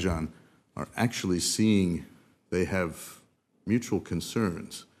Azerbaijan are actually seeing they have mutual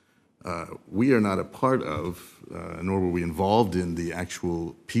concerns. We are not a part of, nor were we involved in the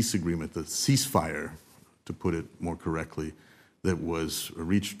actual peace agreement, the ceasefire, to put it more correctly, that was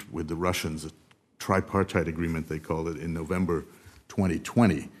reached with the Russians, a tripartite agreement, they called it, in November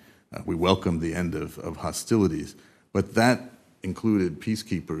 2020. We welcomed the end of hostilities, but that included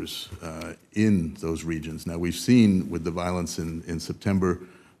peacekeepers in those regions. Now, we've seen with the violence in September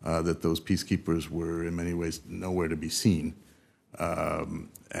that those peacekeepers were in many ways nowhere to be seen.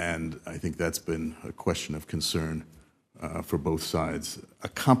 And I think that's been a question of concern for both sides. A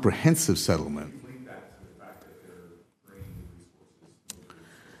comprehensive settlement.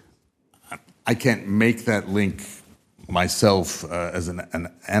 I can't make that link myself as an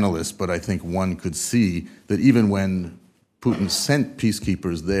analyst, but I think one could see that even when Putin sent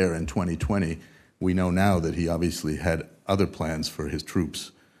peacekeepers there in 2020, we know now that he obviously had other plans for his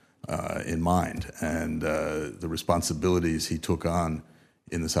troops in mind, and the responsibilities he took on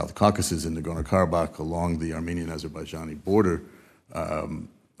in the South Caucasus, in Nagorno-Karabakh, along the Armenian-Azerbaijani border,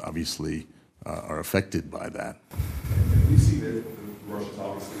 obviously are affected by that. And we see that Russia's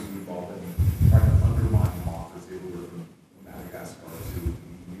obviously involved in trying to undermine democracy from Madagascar to the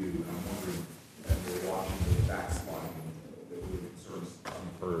EU, and I'm wondering, as we're watching the backsliding that really concerns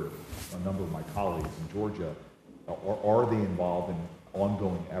I've heard a number of my colleagues in Georgia, are they involved in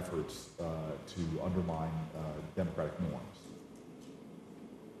ongoing efforts to undermine democratic norms?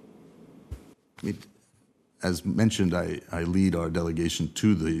 As mentioned, I lead our delegation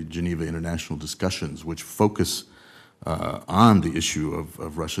to the Geneva International Discussions, which focus on the issue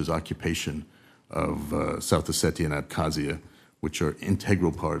of Russia's occupation of South Ossetia and Abkhazia, which are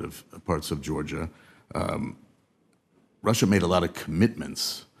integral parts of Georgia. Russia made a lot of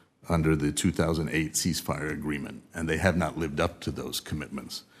commitments under the 2008 ceasefire agreement, and they have not lived up to those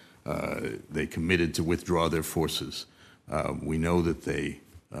commitments. They committed to withdraw their forces. We know that they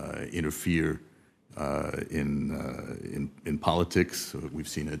interfere in politics. We've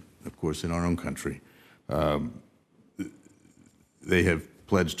seen it, of course, in our own country. They have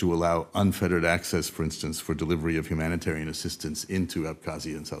pledged to allow unfettered access, for instance, for delivery of humanitarian assistance into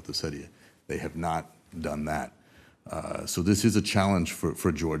Abkhazia and South Ossetia. They have not done that. So this is a challenge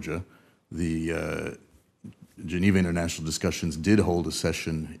for Georgia. The Geneva International Discussions did hold a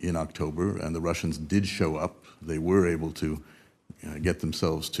session in October, and the Russians did show up. They were able to get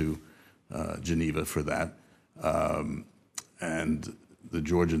themselves to Geneva for that. And the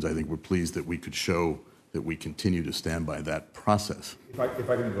Georgians, I think, were pleased that we could show that we continue to stand by that process. If I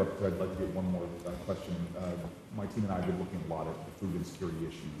can interrupt, I'd like to get one more question. My team and I have been looking a lot at the food insecurity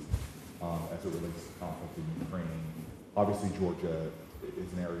issues as it relates to conflict in Ukraine. Obviously, Georgia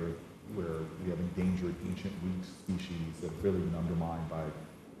is an area where we have endangered ancient weak species that have really been undermined by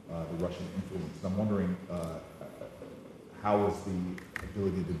the Russian influence. And I'm wondering, how is the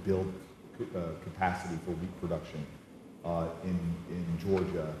ability to build capacity for wheat production in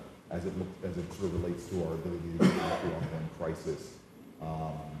Georgia as it sort of relates to our ability to get out the ongoing crisis?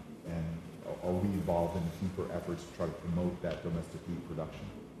 And are we involved in deeper efforts to try to promote that domestic wheat production?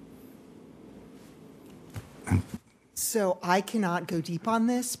 So I cannot go deep on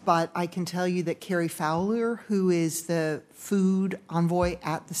this, but I can tell you that Carrie Fowler, who is the food envoy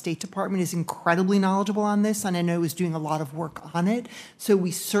at the State Department, is incredibly knowledgeable on this, and I know is doing a lot of work on it. So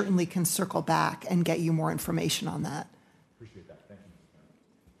we certainly can circle back and get you more information on that. Appreciate that. Thank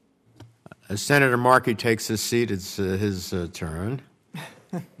you. As Senator Markey takes his seat, it's his turn.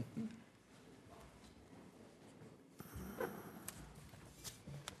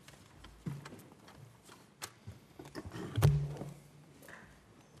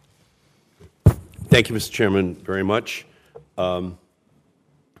 Thank you, Mr. Chairman, very much.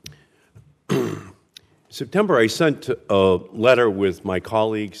 September, I sent a letter with my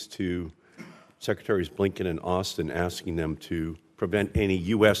colleagues to Secretaries Blinken and Austin asking them to prevent any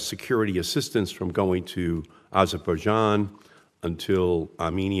U.S. security assistance from going to Azerbaijan until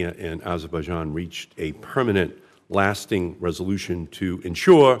Armenia and Azerbaijan reached a permanent, lasting resolution to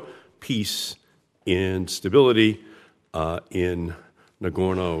ensure peace and stability in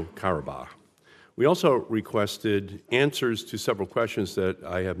Nagorno-Karabakh. We also requested answers to several questions that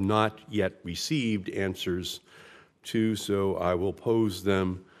I have not yet received answers to, so I will pose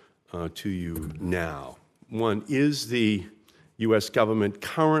them to you now. One, is the U.S. government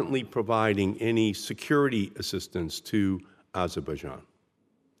currently providing any security assistance to Azerbaijan?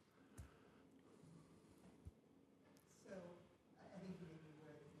 So I think you may be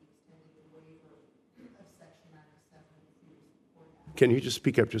aware that we extended the waiver of Section 907 of the Freedom Support Act. Can you just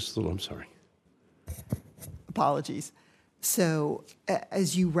speak up just a little? I'm sorry. Apologies. So,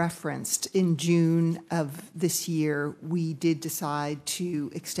 as you referenced, in June of this year, we did decide to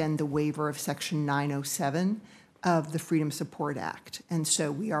extend the waiver of Section 907 of the Freedom Support Act. And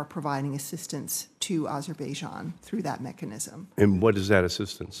so we are providing assistance to Azerbaijan through that mechanism. And what is that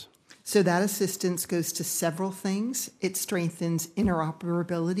assistance? So that assistance goes to several things. It strengthens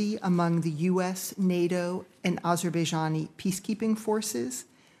interoperability among the U.S., NATO, and Azerbaijani peacekeeping forces.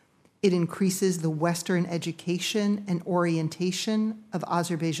 It increases the Western education and orientation of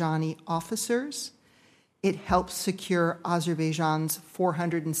Azerbaijani officers. It helps secure Azerbaijan's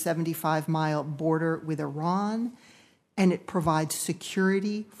 475-mile border with Iran, and it provides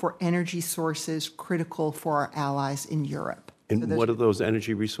security for energy sources critical for our allies in Europe. And what are those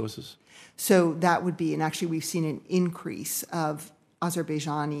energy resources? So that would be, and actually we've seen an increase of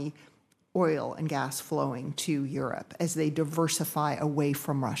Azerbaijani oil and gas flowing to Europe as they diversify away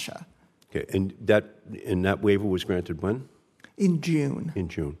from Russia. Okay, and that waiver was granted when? In June. In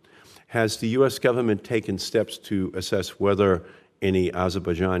June. Has the U.S. government taken steps to assess whether any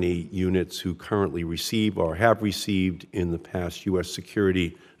Azerbaijani units who currently receive or have received in the past U.S.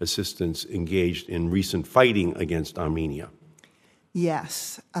 security assistance engaged in recent fighting against Armenia?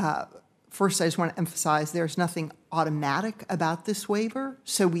 Yes. First, I just want to emphasize there's nothing automatic about this waiver,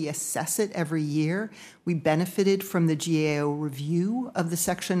 so we assess it every year. We benefited from the GAO review of the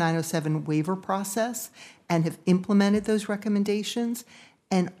Section 907 waiver process and have implemented those recommendations,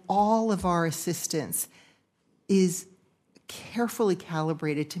 and all of our assistance is carefully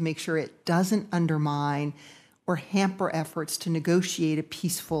calibrated to make sure it doesn't undermine or hamper efforts to negotiate a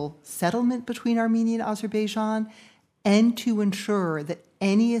peaceful settlement between Armenia and Azerbaijan, and to ensure that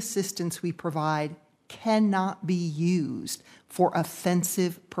any assistance we provide cannot be used for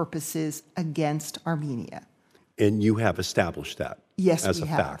offensive purposes against Armenia. And you have established that Yes, as we a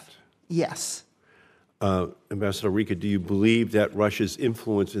have. fact? Yes. Ambassador Rika, do you believe that Russia's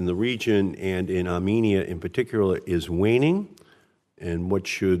influence in the region and in Armenia in particular is waning? And what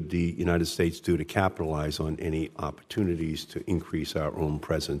should the United States do to capitalize on any opportunities to increase our own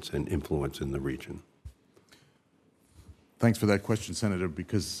presence and influence in the region? Thanks for that question, Senator,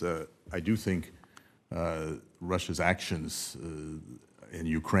 because I do think Russia's actions in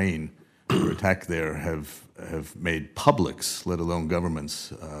Ukraine under attack there have made publics, let alone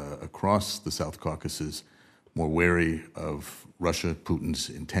governments, across the South Caucasus more wary of Russia, Putin's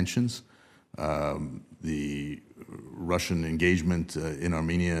intentions. The Russian engagement in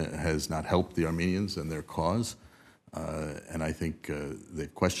Armenia has not helped the Armenians and their cause, and I think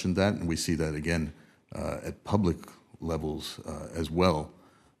they've questioned that, and we see that again at public levels as well.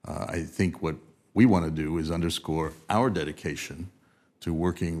 I think what we want to do is underscore our dedication to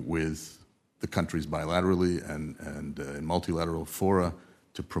working with the countries bilaterally and in multilateral fora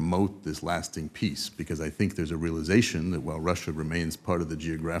to promote this lasting peace, because I think there's a realization that while Russia remains part of the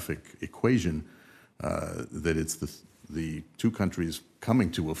geographic equation, that it's the two countries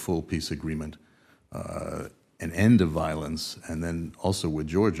coming to a full peace agreement, an end of violence, and then also with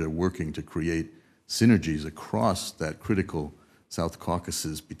Georgia working to create synergies across that critical South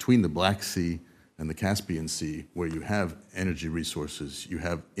Caucasus between the Black Sea and the Caspian Sea, where you have energy resources, you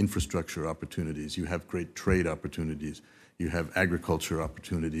have infrastructure opportunities, you have great trade opportunities, you have agriculture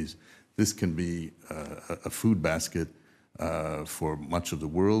opportunities. This can be a food basket for much of the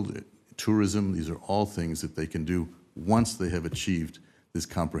world. Tourism, these are all things that they can do once they have achieved this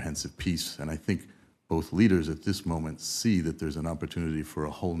comprehensive peace. And I think both leaders at this moment see that there's an opportunity for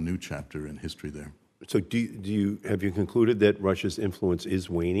a whole new chapter in history there. So have you concluded that Russia's influence is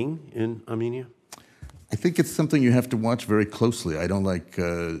waning in Armenia? I think it's something you have to watch very closely. I don't like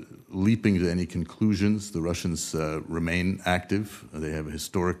leaping to any conclusions. The Russians remain active. They have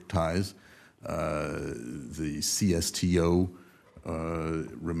historic ties. The CSTO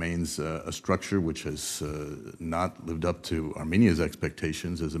remains a structure which has not lived up to Armenia's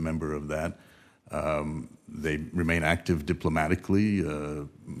expectations as a member of that. They remain active diplomatically.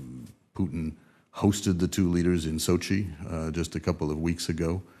 Putin hosted the two leaders in Sochi just a couple of weeks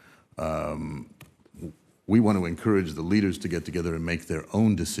ago. We want to encourage the leaders to get together and make their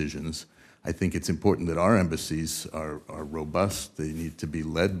own decisions. I think it's important that our embassies are robust. They need to be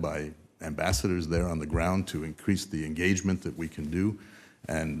led by ambassadors there on the ground to increase the engagement that we can do.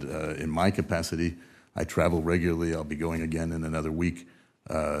 And in my capacity, I travel regularly. I'll be going again in another week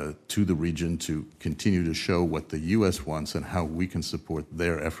to the region to continue to show what the U.S. wants and how we can support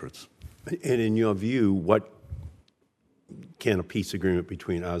their efforts. And in your view, what can a peace agreement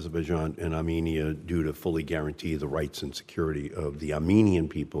between Azerbaijan and Armenia do to fully guarantee the rights and security of the Armenian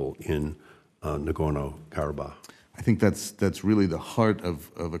people in Nagorno-Karabakh? I think that's really the heart of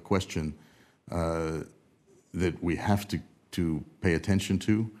a question that we have to pay attention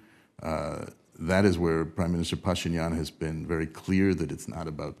to. That is where Prime Minister Pashinyan has been very clear that it's not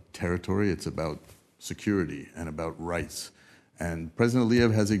about territory, it's about security and about rights. And President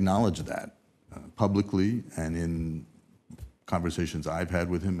Aliyev has acknowledged that publicly and in conversations I've had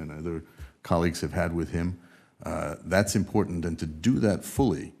with him and other colleagues have had with him. That's important, and to do that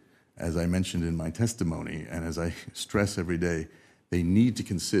fully, as I mentioned in my testimony, and as I stress every day, they need to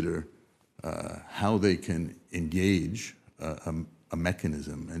consider how they can engage a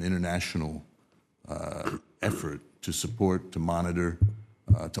mechanism, an international effort to support, to monitor,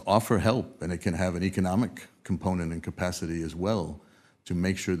 to offer help, and it can have an economic component and capacity as well to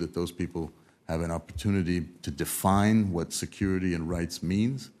make sure that those people have an opportunity to define what security and rights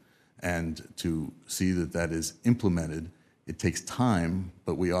means and to see that that is implemented. It takes time,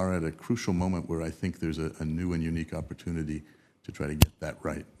 but we are at a crucial moment where I think there's a new and unique opportunity to try to get that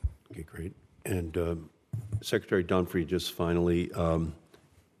right. Okay, great. And Secretary Dunphy, just finally,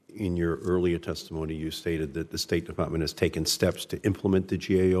 in your earlier testimony, you stated that the State Department has taken steps to implement the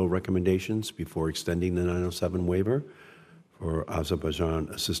GAO recommendations before extending the 907 waiver for Azerbaijan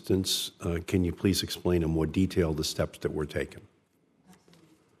assistance. Can you please explain in more detail the steps that were taken?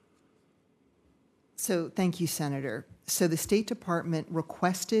 So thank you, Senator. So the State Department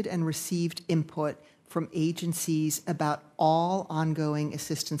requested and received input from agencies about all ongoing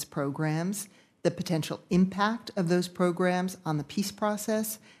assistance programs, the potential impact of those programs on the peace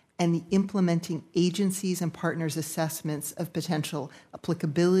process, and the implementing agencies and partners' assessments of potential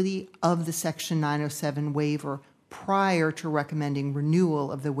applicability of the Section 907 waiver prior to recommending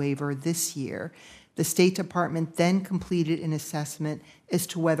renewal of the waiver this year. The State Department then completed an assessment as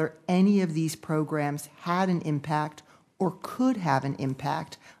to whether any of these programs had an impact or could have an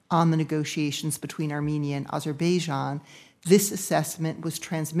impact on the negotiations between Armenia and Azerbaijan. This assessment was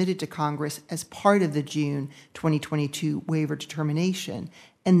transmitted to Congress as part of the June 2022 waiver determination.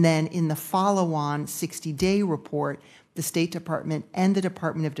 And then in the follow-on 60-day report, the State Department and the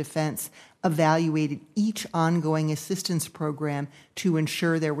Department of Defense evaluated each ongoing assistance program to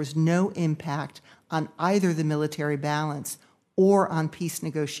ensure there was no impact on either the military balance or on peace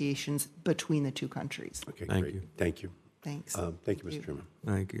negotiations between the two countries. Okay, Thank great. you. Thank you. Thanks. Thank you, Mr. Chairman.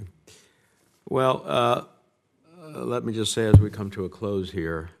 Thank you. Well, let me just say as we come to a close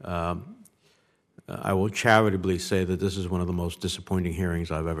here, I will charitably say that this is one of the most disappointing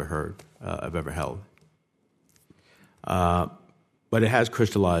hearings I've ever held. But it has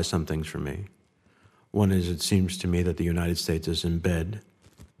crystallized some things for me. One is it seems to me that the United States is in bed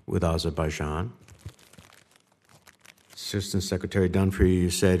with Azerbaijan. Assistant Secretary Dunphy, you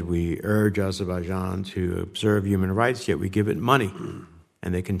said we urge Azerbaijan to observe human rights, yet we give it money,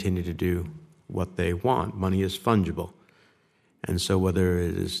 and they continue to do what they want. Money is fungible. And so whether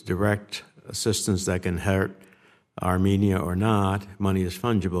it is direct assistance that can hurt Armenia or not, money is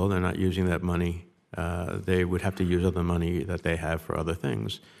fungible. They're not using that money. They would have to use other money that they have for other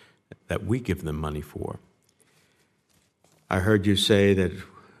things that we give them money for. I heard you say that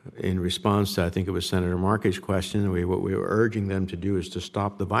in response to, I think it was Senator Markey's question, what we were urging them to do is to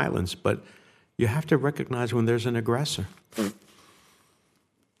stop the violence, but you have to recognize when there's an aggressor.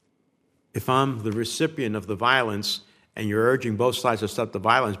 If I'm the recipient of the violence and you're urging both sides to stop the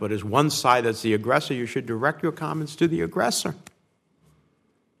violence, but as one side that's the aggressor, you should direct your comments to the aggressor.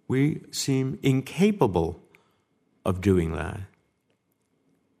 We seem incapable of doing that.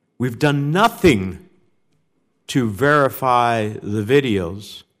 We've done nothing to verify the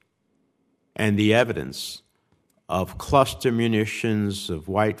videos and the evidence of cluster munitions, of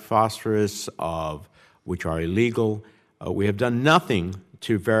white phosphorus, which are illegal. We have done nothing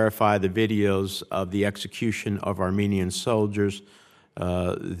to verify the videos of the execution of Armenian soldiers,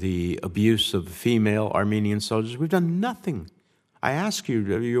 the abuse of female Armenian soldiers. We've done nothing. I ask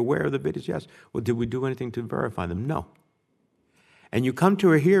you, are you aware of the videos? Yes. Well, did we do anything to verify them? No. And you come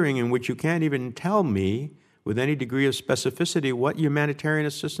to a hearing in which you can't even tell me with any degree of specificity what humanitarian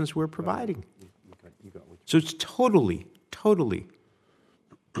assistance we're providing. So it's totally, totally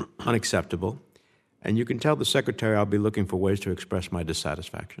unacceptable. And you can tell the Secretary I'll be looking for ways to express my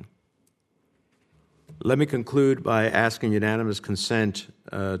dissatisfaction. Let me conclude by asking unanimous consent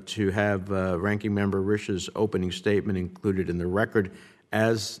to have Ranking Member Rish's opening statement included in the record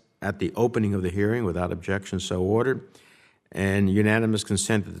as at the opening of the hearing without objection so ordered, and unanimous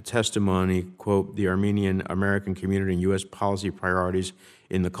consent that the testimony, quote, the Armenian American community and U.S. policy priorities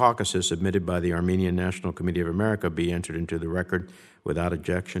in the Caucasus submitted by the Armenian National Committee of America be entered into the record without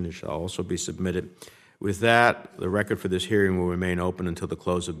objection. It shall also be submitted. With that, the record for this hearing will remain open until the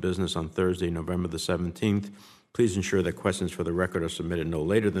close of business on Thursday, November the 17th. Please ensure that questions for the record are submitted no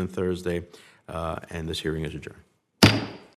later than Thursday, and this hearing is adjourned.